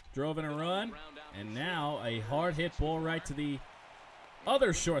 Drove in a run. And now a hard hit ball right to the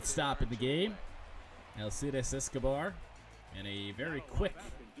other shortstop in the game, Alcides Escobar. And a very quick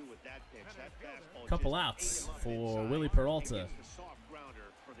couple outs for Willie Peralta.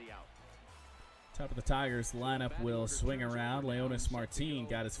 Top of the Tigers lineup will swing around. Leonis Martin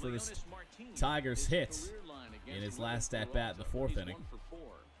got his first Tigers hit in his last at-bat in the fourth inning.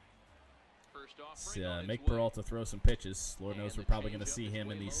 Make Peralta throw some pitches. Lord knows we're probably going to see him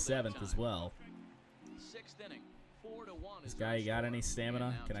in the seventh as well. This guy, got any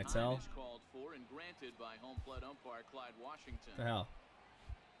stamina? Can I tell? What the hell?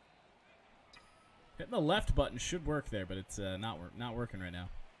 Hitting the left button should work there, but it's not working right now.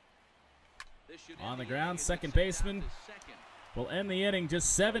 On the ground, second baseman will end the inning.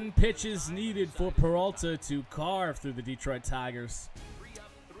 Just 7 pitches needed for Peralta to carve through the Detroit Tigers.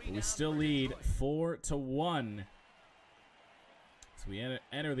 But we still lead 4-1. As we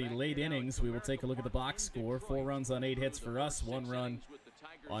enter the late innings, we will take a look at the box score. 4 runs on 8 hits for us, 1 run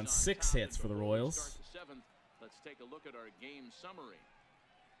on 6 hits for the Royals. Let's take a look at our game summary.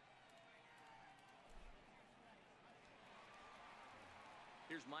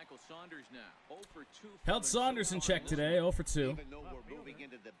 Here's Michael Saunders now. 0 for 2. Held Saunders in check today, 0 for 2. Even though we're moving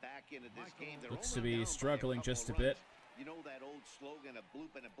into the back end of this game, they're Looks to only be down by struggling couple just a runs. bit. You know that old slogan, a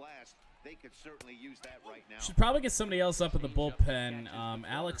bloop and a blast? They could certainly use that right now. Should probably get somebody else up in the bullpen.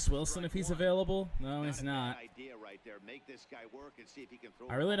 Alex Wilson, if he's available. No, he's not. Idea right there. Make this guy work and see if he can throw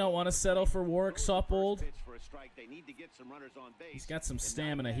I really don't want to settle for Warwick Saupold. for a strike. They need to get some runners on base. He's got some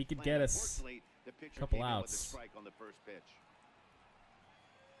stamina. He could get us a couple outs. On the first pitch.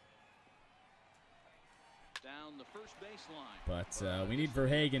 Down the first baseline. But we need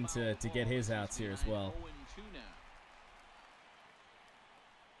Verhagen to get his outs here as well.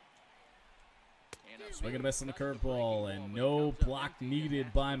 Swing and a miss on the curveball, and no block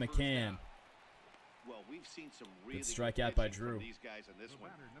needed by McCann. Well, we've seen some really good strikeout by Drew. These guys on this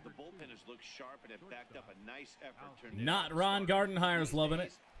one. The bullpen has looked sharp and have backed up a nice effort. Not Ron Gardenhire's loving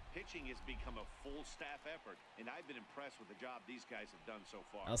it. Pitching has become a full staff effort, and I've been impressed with the job these guys have done so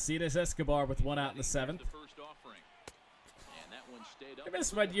far. Alcides Escobar with 1 out in the 7th. I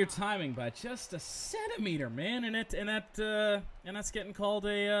missed your timing by just a centimeter, man, and that's getting called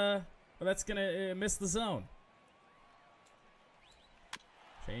a. Well, that's gonna miss the zone.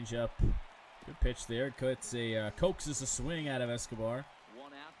 Change up. Good pitch there. Cuts coaxes a swing out of Escobar.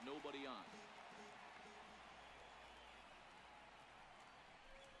 1 out, nobody on.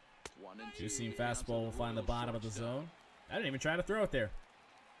 1 and 2. Two-seam fastball will find the bottom of the zone. I didn't even try to throw it there.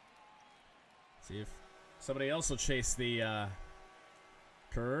 See if somebody else will chase the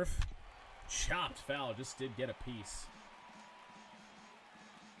curve. Chopped foul. Just did get a piece.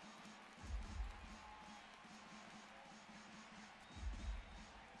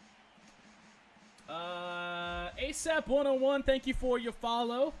 ASAP 101, thank you for your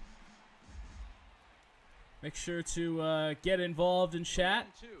follow. Make sure to get involved in chat.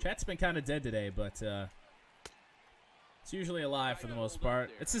 Chat's been kind of dead today, but it's usually alive for the most part.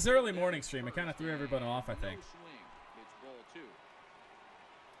 It's his early morning stream. It kind of threw everybody off, I think.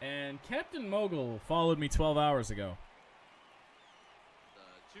 And Captain Mogul followed me 12 hours ago.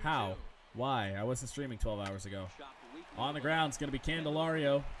 How? Why? I wasn't streaming 12 hours ago. On the ground, it's going to be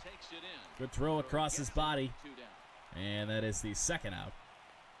Candelario. Good throw across his body. And that is the second out.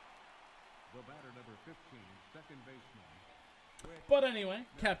 The batter, number 15, second baseman. But anyway,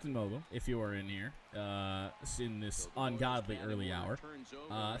 Captain Mogul, if you are in here in this ungodly early hour,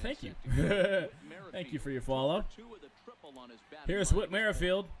 thank you. Thank you for your follow. Here's Whit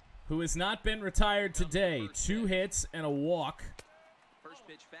Merrifield, who has not been retired today. 2 hits and a walk. First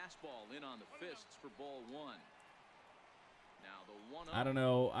pitch fastball in on the fists for ball 1. I don't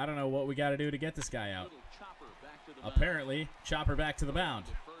know what we got to do to get this guy out. Apparently, chopper back to the mound.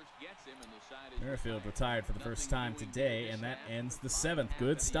 Merrifield retired for the first time today, and that ends the 7th.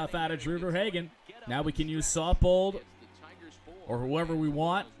 Good stuff out of Drew Verhagen. Now we can use Saupold or whoever we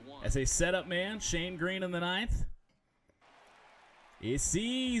want as a setup man. Shane Green in the 9th. It's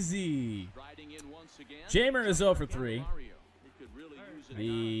easy. Jamer is 0 for 3.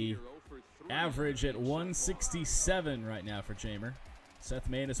 The average at 167 right now for Jamer. Seth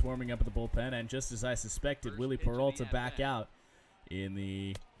Maness warming up at the bullpen, and just as I suspected, Willie Peralta back out in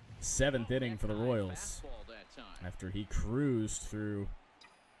the 7th inning for the Royals after he cruised through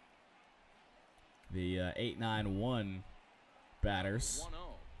the 8-9-1 batters.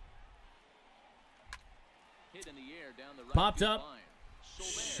 Popped up,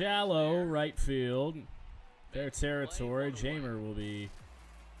 shallow right field. Fair territory. Jamer will be,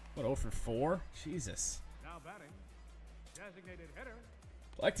 what, 0 for 4? Jesus. Now batting, designated hitter.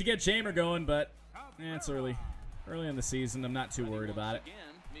 Like to get Jamer going, but it's early. Early in the season, I'm not too worried about it.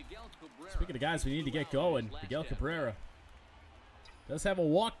 Speaking of guys we need to get going, Miguel Cabrera does have a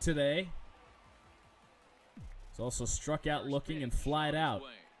walk today. He's also struck out looking and flied out.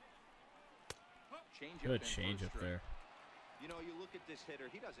 Good change up there. You know, you look at this hitter,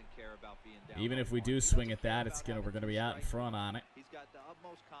 he doesn't care about being down. Even if we do swing at that, we're gonna be out in front on it. He's got the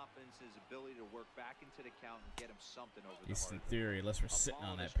utmost confidence in his ability to work back into the count and get him something over At least in theory, unless we're sitting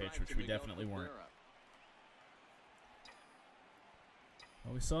on that pitch, which we definitely weren't.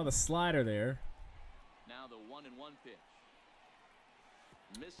 Well, we saw the slider there. Now the 1-1 pitch.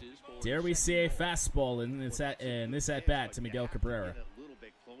 Misses. Dare we see a fastball in this at bat to Miguel Cabrera? A little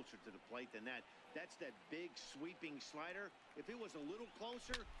bit closer closer to the plate than that. That's that big sweeping slider. If it was a little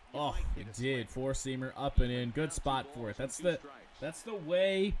closer, you Oh, might get it a did. swing. Four-seamer up and in. Good spot for it. That's the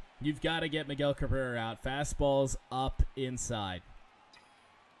way you've got to get Miguel Cabrera out. Fastballs up inside.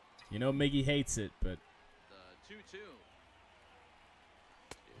 You know Miggy hates it, but The 2-2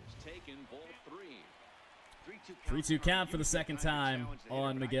 is taken, ball 3. 3-2 count for the second time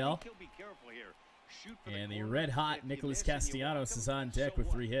on Miguel. And the red-hot Nicholas Castellanos is on deck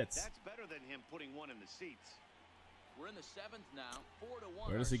with 3 hits. That's better than him putting one in the seats. We're in the 7th now. 4-1.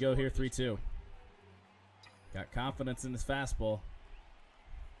 Where does he go here? 3-2. Got confidence in his fastball.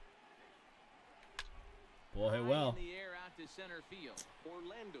 Ball hit well.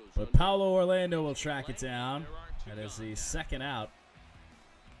 But Paulo Orlando will track it down. That is the second out.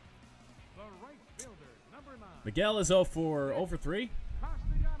 The right fielder, number 9. Miguel is 0 for 3.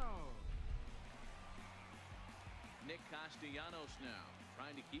 Castellanos. Nick Castellanos now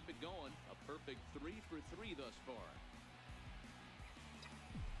trying to keep it going. A perfect 3 for 3 thus far.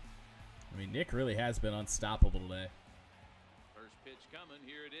 I mean, Nick really has been unstoppable today. First pitch coming.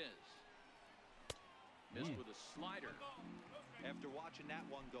 Here it is. Missed with a slider. After watching that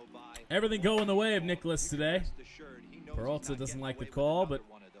one go by, Everything going the way of Nicholas today. rest assured he knows Peralta he's not doesn't getting like the away with call, another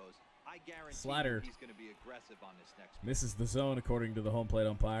but one of those. I guarantee slider he's going to be aggressive on this next pitch. misses the zone according to the home plate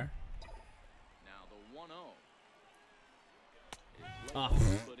umpire. Now the 1-0. Ah,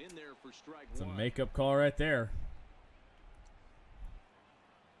 Put in there for strike it's a 1. makeup call right there.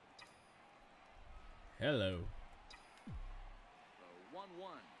 Hello. The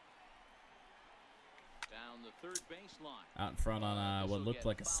 1-1. Down the third baseline. Out in front on what looked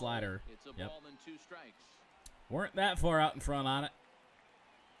like a slider. It's a Yep. ball and 2 strikes. Weren't that far out in front on it.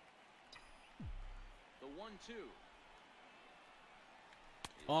 The 1-2.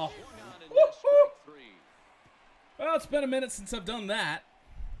 Oh. Swung on and missed, strike 3. Well, it's been a minute since I've done that.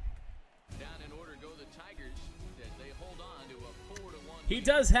 Down in order go the Tigers as they hold on to a 4-1. He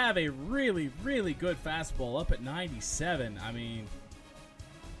does have a really, really good fastball up at 97. I mean,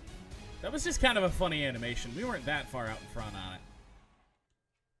 that was just kind of a funny animation. We weren't that far out in front on it.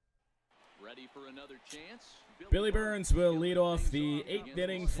 Ready for another chance. Billy Burns will lead off the 8th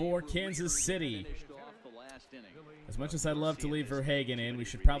inning for Kansas City. Finished off the last inning. As much as I'd love to leave Verhagen in, we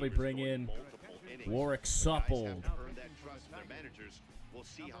should probably bring in Warwick Supple. Earned that trust from their managers. We'll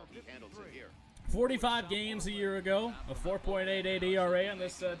see how he handles it here. 45 games a year ago, a 4.88 ERA on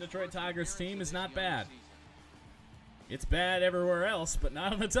this Detroit Tigers team is not bad. It's bad everywhere else, but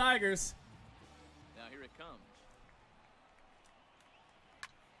not on the Tigers. Now here it comes.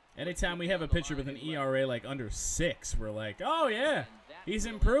 Anytime we have a pitcher with an ERA like under 6, we're like, oh yeah, he's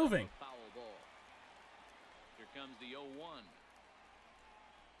improving. Foul ball. Here comes the 0-1.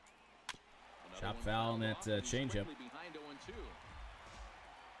 Another Chop one foul on that off, and he's changeup. quickly behind 0-2.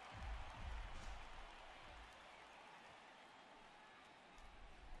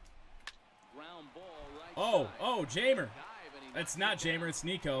 Ground ball right Oh, side. Jamer. Dive, and he It's knocks not it Jamer, down. it's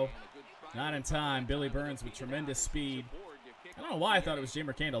Nico. And a good try Not in to find time. the Billy time to Burns with beat it tremendous out. speed. Support, you kick I don't know off why I the thought it was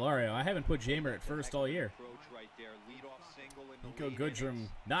Jamer Candelario. I haven't put Jamer at first all year. Approach right there. Leadoff single in the Nico late Goodrum innings.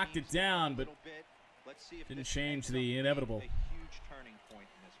 knocked it Teams down, a but little bit. Let's see if didn't this change ends up the being inevitable. a huge turning point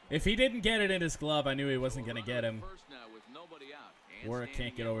in this one. If he didn't get it in his glove, I knew he wasn't going to get him. First now with nobody out. And Warwick can't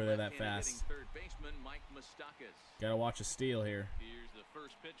standing get in over there that left-handed fast. hitting Third baseman Mike Moustakas. Got to watch a steal here. Here's the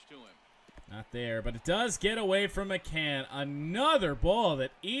first pitch to him. Not there, but it does get away from McCann. Another ball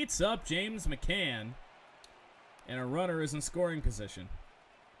that eats up James McCann. And a runner is in scoring position.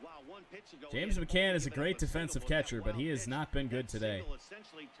 Wow, one pitch ago, James he had McCann only is a given great up a single, defensive but that catcher, but he wild has pitch, not been good that today. single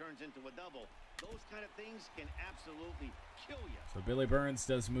essentially turns into a double. Those kind of things can absolutely kill you. So Billy Burns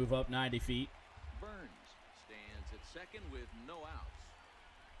does move up 90 feet. Burns stands at second with no outs.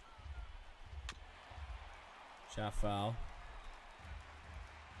 Shot foul.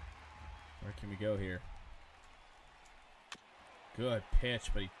 Where can we go here? Good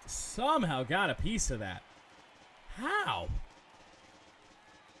pitch, but he somehow got a piece of that. How?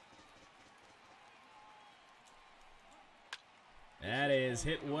 That is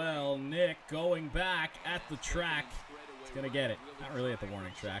hit well. Nick going back at the track. He's going to get it. Not really at the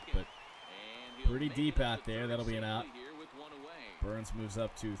warning track, but pretty deep out there. That'll be an out. Burns moves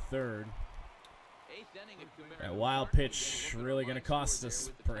up to third. That wild pitch really going to cost us,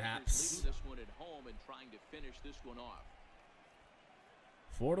 perhaps.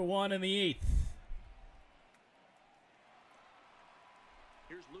 4-1 in the 8th.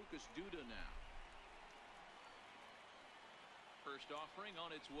 Here's Lucas Duda now. First offering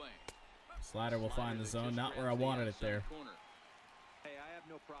on its way. Slider will find the zone. Not where I wanted it there. Hey, I have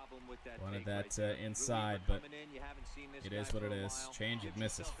no problem with that. Wanted take that right there. inside, Reliever but coming in, you haven't seen this it guy is what for it a is. while. Change it, Gives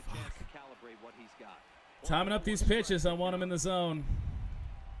misses. himself a chance to calibrate what he's got. Timing up these pitches. I want him in the zone.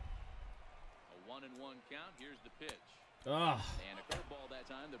 A 1-1 count. Here's the pitch. Oh, And a curveball that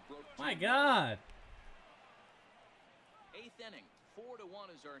time that broke. my God. 8th inning.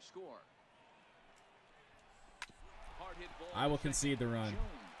 4-1 is our score. Hard hit ball I will to concede the second. run. Jones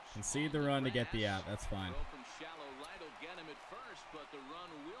Concede on the run to get the grass. out. That's fine. Throw from shallow right will get him at first, but the run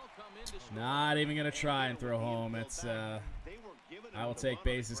will come in to score. Not even going to try and throw home. It's I will take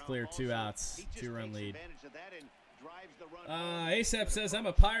bases clear, 2 outs, 2-run lead. ASAP says, I'm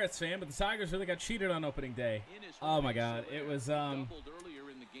a Pirates fan, but the Tigers really got cheated on opening day. Oh my God, it was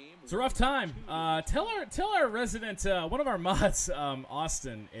it's a rough time. Tell our resident, one of our mods,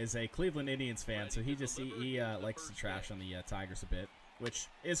 Austin, is a Cleveland Indians fan, so he likes to trash on the Tigers a bit, which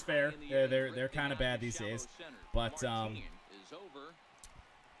is fair. They're kind of bad these days, but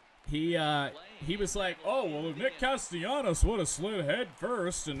he was like, oh, well, if Nick Castellanos would have slid head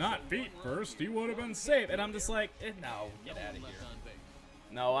first and not feet first, he would have been safe. And I'm just like, no, get out of here.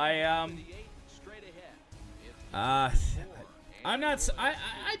 No, I'm not.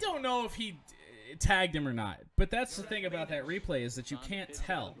 I don't know if he tagged him or not. But that's the thing about that replay is that you can't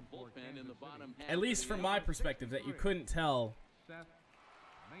tell. At least from my perspective, that you couldn't tell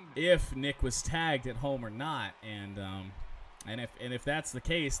if Nick was tagged at home or not. And if that's the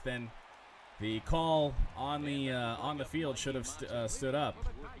case, then the call on the field should have stood up.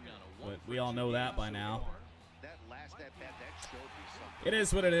 But we all know that by now. It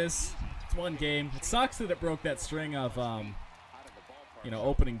is what it is. It's one game. It sucks that it broke that string of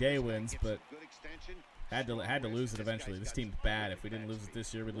opening day wins, but had to lose it eventually. This team's bad. If we didn't lose it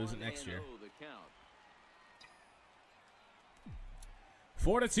this year, we'd lose it next year.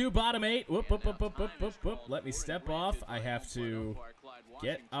 4-2, bottom 8. Whoop, whoop, whoop, whoop, whoop, whoop, whoop. Let me step off. I have to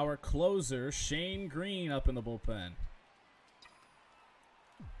get our closer, Shane Green, up in the bullpen.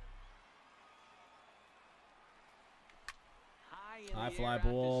 High fly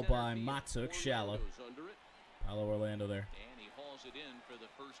ball by Matuk, shallow. Hello, Orlando there. And he hauls it in for the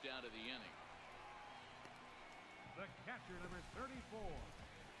first out of the inning. The catcher, number 34.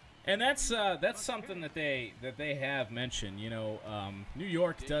 And that's something that they have mentioned. New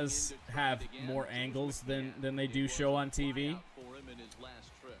York does have more angles than they do show on TV.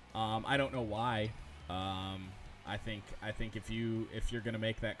 I don't know why. I think if you're gonna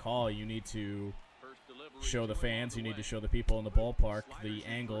make that call, you need to show the fans, you need to show the people in the ballpark the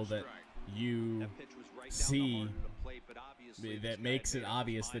angle that you see that makes it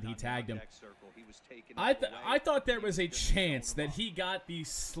obvious that he tagged him. I thought there was a chance that he got the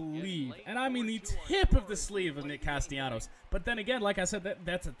sleeve, and I mean the tip of the sleeve of Nick Castellanos. But then again, like I said,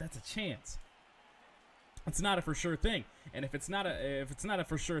 that's a chance. It's not a for sure thing, and if it's not a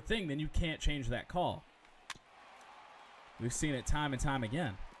for sure thing, then you can't change that call. We've seen it time and time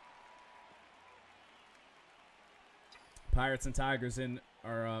again. Pirates and Tigers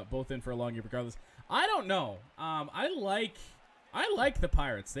are both in for a long year, regardless. I don't know. I like the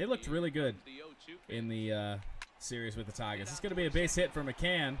Pirates. They looked really good in the series with the Tigers. It's going to be a base hit for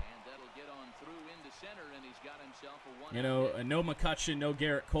McCann. No McCutcheon, no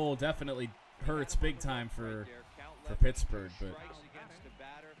Garrett Cole definitely hurts big time for Pittsburgh. But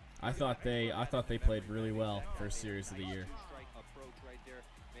I thought they played really well first series of the year.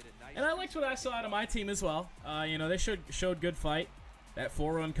 And I liked what I saw out of my team as well. They showed good fight. That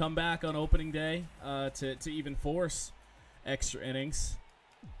 4-run comeback on opening day to even force extra innings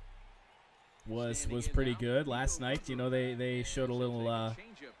was pretty good. Last night, they showed a little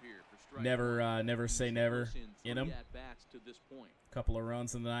never say never in them. A couple of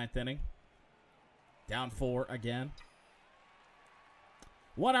runs in the 9th inning. Down 4 again.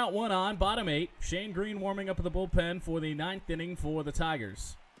 1 out, 1 on, bottom 8. Shane Green warming up in the bullpen for the 9th inning for the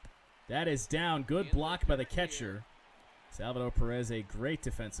Tigers. That is down. Good block by the catcher. Salvador Perez, a great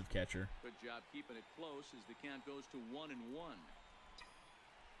defensive catcher. Good job keeping it close as the count goes to 1-1.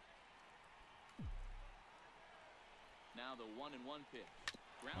 Now the 1-1 pitch.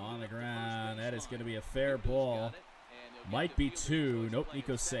 On the ground. That is going to be a fair ball. Might be 2. Nope,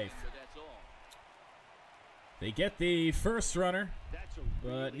 Nico's safe. They get the first runner,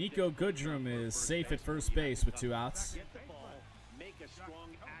 but Nico Goodrum is safe at first base with 2 outs.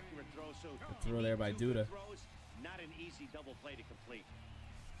 Good throw there by Duda.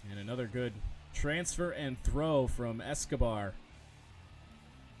 And another good transfer and throw from Escobar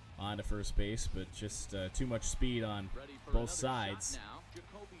onto first base, but just too much speed on both sides.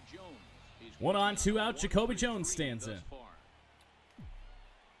 1 on, 2 out. Jacoby Jones stands in.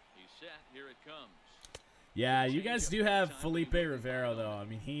 He's set. Here it comes. Yeah, you guys do have Felipe Rivero though. I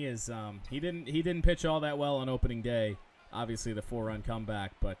mean, he is he didn't pitch all that well on opening day. Obviously the 4-run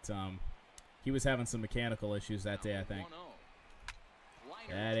comeback, but he was having some mechanical issues that day, I think.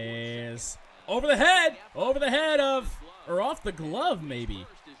 That is over the head of, or off the glove maybe.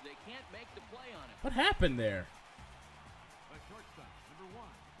 What happened there? The shortstop, number 1,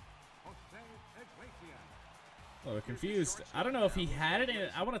 Jose Iglesias. Oh, they're confused. I don't know if he had it in.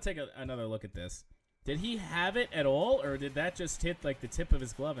 I want to take another look at this. Did he have it at all, or did that just hit like the tip of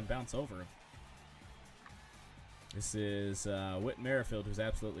his glove and bounce over him? This is Whit Merrifield, who's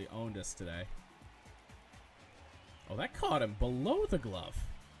absolutely owned us today. Oh, that caught him below the glove.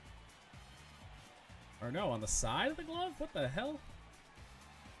 Or no, on the side of the glove? What the hell?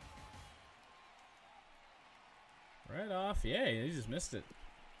 Right off. Yeah, he just missed it.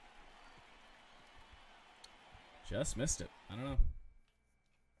 Just missed it. I don't know.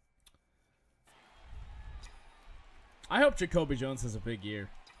 I hope Jacoby Jones has a big year.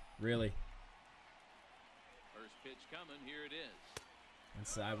 Really. First pitch coming. Here it is.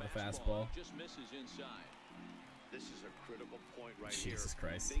 Inside with a fastball. Just misses inside. This is a critical point right Jesus here.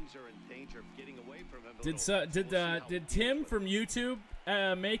 Christ. Things are in danger of getting away from him. A little. Did Tim from YouTube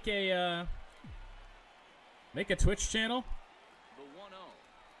make a Twitch channel? The 1-0.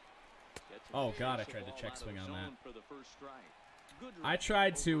 Oh God, I tried to check swing on that. For the first strike. Good I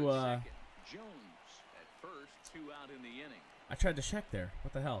tried to Jones at first, 2 out in the inning. I tried to check there.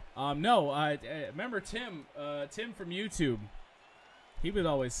 What the hell? No, I remember Tim from YouTube. He would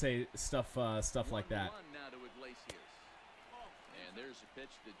always say stuff like that. Now to Iglesias. And there's a pitch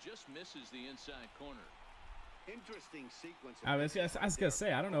that just misses the inside corner. Interesting sequence. I was gonna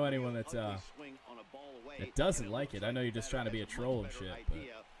say, I don't know anyone that doesn't like it. I know you're just trying to be a troll and shit. But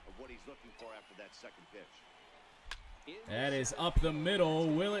that is up the middle.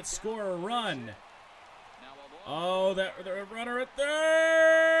 Will it score a run? Oh, the runner at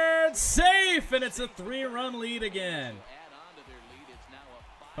third, safe, and it's a 3-run lead again.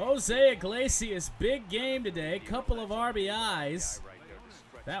 Jose Iglesias, big game today. Couple of RBIs.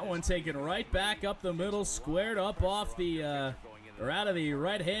 That one taken right back up the middle, squared up off the, or out of the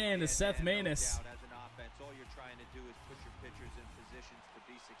right hand to Seth Maness.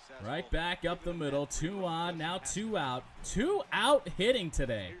 Right back up the middle, 2 on, now 2 out. 2 out hitting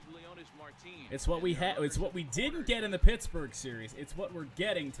today. It's what we had. It's what we didn't get in the Pittsburgh series. It's what we're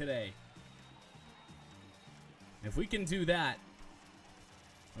getting today. If we can do that,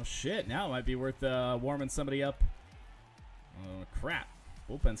 oh shit! Now it might be worth warming somebody up. Oh crap!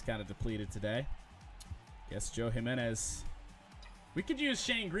 Bullpen's kind of depleted today. Guess Joe Jimenez. We could use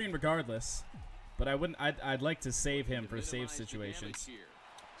Shane Green regardless, but I wouldn't. I'd like to save him for save situations.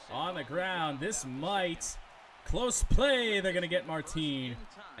 On the ground, this might. Close play. They're going to get Martin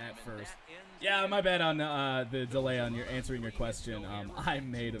at first. Yeah, my bad on the delay on your answering your question.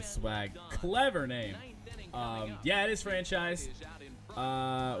 I'm made of swag. Clever name. Yeah, it is franchised.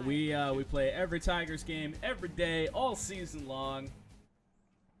 We play every Tigers game every day, all season long.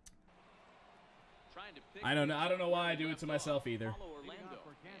 I don't know why I do it to myself either.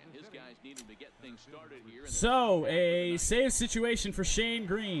 So, a save situation for Shane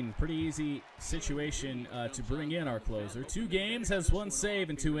Green. Pretty easy situation to bring in our closer. 2 games, has 1 save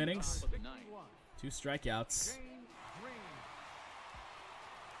in 2 innings. 2 strikeouts.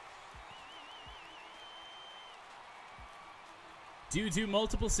 Do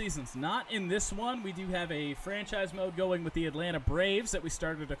multiple seasons. Not in this one. We do have a franchise mode going with the Atlanta Braves that we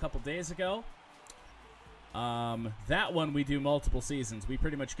started a couple days ago. That one we do multiple seasons. We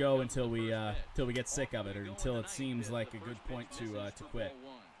pretty much go until we get sick of it, or until it seems like a good point to quit.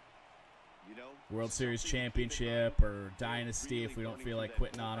 World Series championship or dynasty if we don't feel like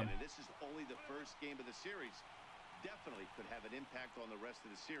quitting on them. This is only the first game of the series. Definitely could have an impact on the rest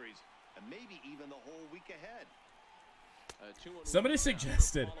of the series, and maybe even the whole week ahead. Somebody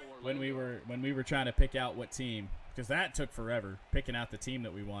suggested when we were trying to pick out what team, because that took forever picking out the team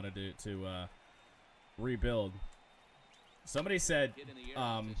that we wanted to rebuild. Somebody said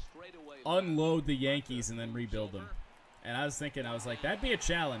unload the Yankees and then rebuild them, and I was thinking, I was like, that'd be a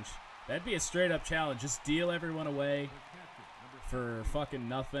challenge. That'd be a straight up challenge. Just deal everyone away for fucking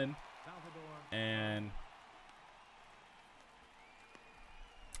nothing, and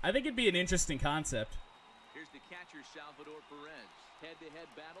I think it'd be an interesting concept. Here's the catcher, Salvador Perez. Head-to-head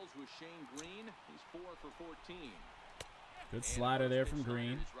battles with Shane Green. He's 4 for 14. Good slider there from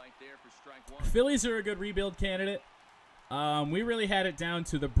Green. Right there for strike 1. Phillies are a good rebuild candidate. We really had it down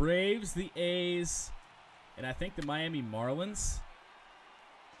to the Braves, the A's, and I think the Miami Marlins.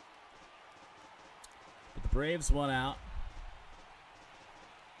 But the Braves won out.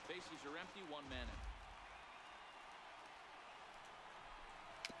 Bases are empty, 1 man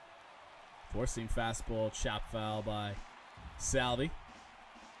Four-seam fastball, chop foul by Salvi.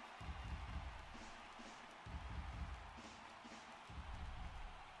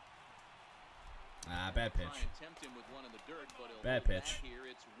 Bad pitch. Bad pitch.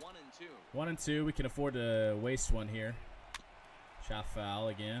 1-2. We can afford to waste one here. Chop foul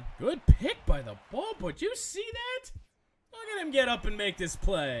again. Good pick by the ball, but you see that? Look at him get up and make this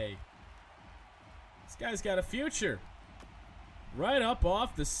play. This guy's got a future. Right up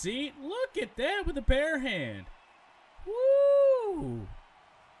off the seat. Look at that with a bare hand. Woo!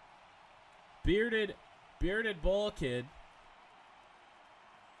 Bearded ball kid.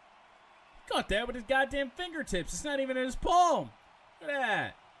 Got that with his goddamn fingertips. It's not even in his palm. Look at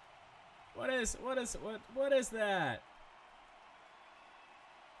that. What is that?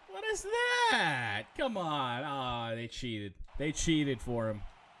 What is that? Come on. Oh, they cheated. They cheated for him.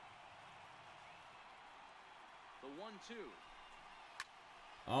 The 1-2.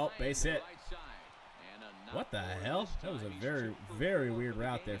 Oh, base hit. What the hell? That was a very, very weird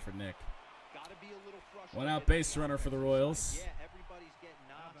route there for Nick. One out base runner for the Royals.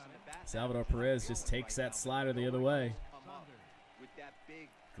 Salvador Perez just takes that slider the other way.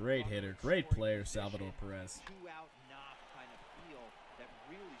 Great hitter, great player, Salvador Perez.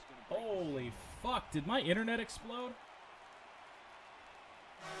 Holy fuck, did my internet explode?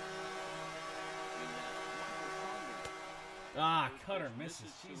 Ah, cutter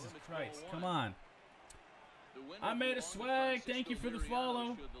misses. Jesus Christ, come on. I made a swag. Thank you for the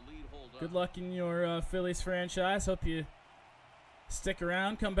follow. Good luck in your Phillies franchise. Hope you stick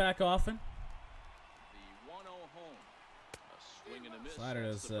around, come back often. Slider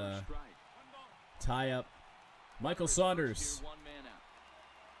does tie up Michael Saunders.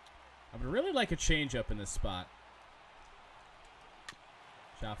 I would really like a changeup in this spot.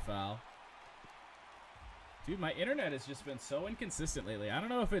 Shot foul. Dude, my internet has just been so inconsistent lately. I don't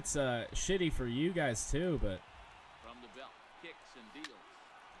know if it's shitty for you guys too, but. From the belt, kicks and deals.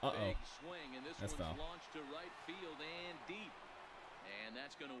 Uh-oh. Swing, and this That's foul. launched to right field and deep. And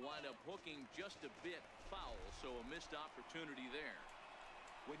that's going to wind up hooking just a bit foul, so a missed opportunity there.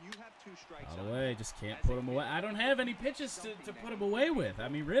 When you have two strikes out of the way, just can't put him away. I don't have any pitches to put him away with. I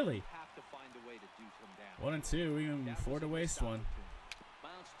mean, really. 1-2, we can afford to waste one.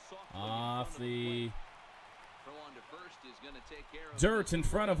 Off the dirt in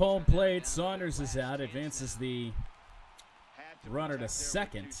front of home plate. Saunders is out, advances the runner to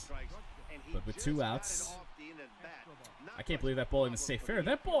second, but with 2 outs. I can't believe that ball even stayed fair.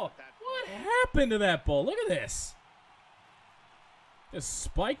 That ball, what happened to that ball? Look at this. Just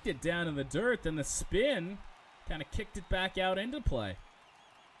spiked it down in the dirt, then the spin kind of kicked it back out into play.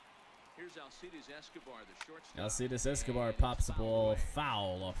 Here's Alcides Escobar, the shortstop. Alcides Escobar pops the ball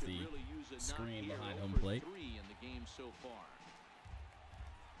foul off the screen behind home plate. 3 in the game so far.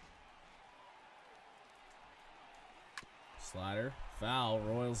 Slider, foul.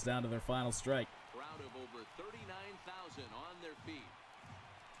 Royals down to their final strike. Crowd of over 39,000 on their feet.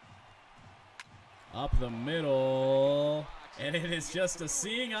 Up the middle. And it is just a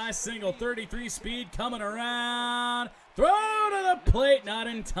seeing eye single, 33 speed coming around. Throw to the plate, not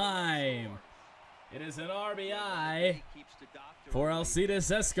in time. It is an RBI for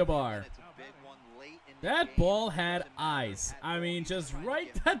Alcides Escobar. That ball had eyes. I mean, just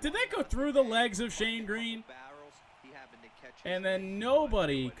right. Did that go through the legs of Shane Green? And then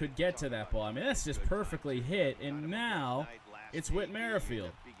nobody could get to that ball. I mean, that's just perfectly hit. And now it's Whit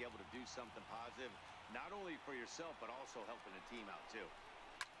Merrifield.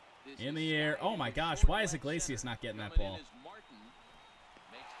 In the air. Oh my gosh, why is Iglesias not getting that ball?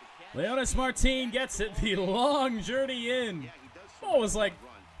 Leonis Martin gets it. The long journey in. Ball was like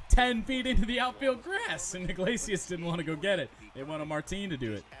 10 feet into the outfield grass, and Iglesias didn't want to go get it. They wanted Martin to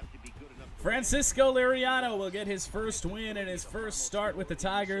do it. Francisco Liriano will get his first win and his first start with the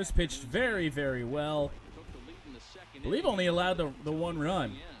Tigers. Pitched very, very well. I believe only allowed the 1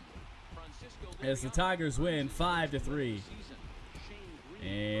 run. As the Tigers win 5-3.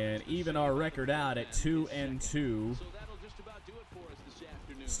 And even our record out at 2-2.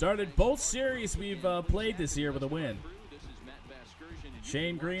 Started both series we've played this year with a win.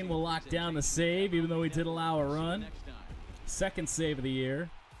 Shane Green will lock down the save, even though he did allow a run. Second save of the year.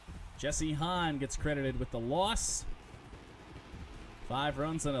 Jesse Hahn gets credited with the loss. 5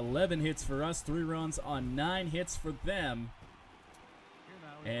 runs on 11 hits for us, 3 runs on 9 hits for them.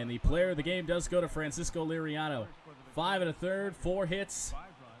 And the player of the game does go to Francisco Liriano. 5 1/3, 4 hits,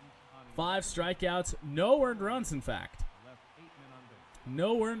 5 strikeouts, no earned runs, in fact.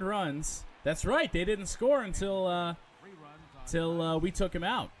 No earned runs. That's right, they didn't score until we took him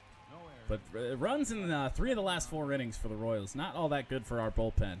out. But runs in 3 of the last 4 innings for the Royals. Not all that good for our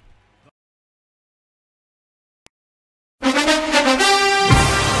bullpen.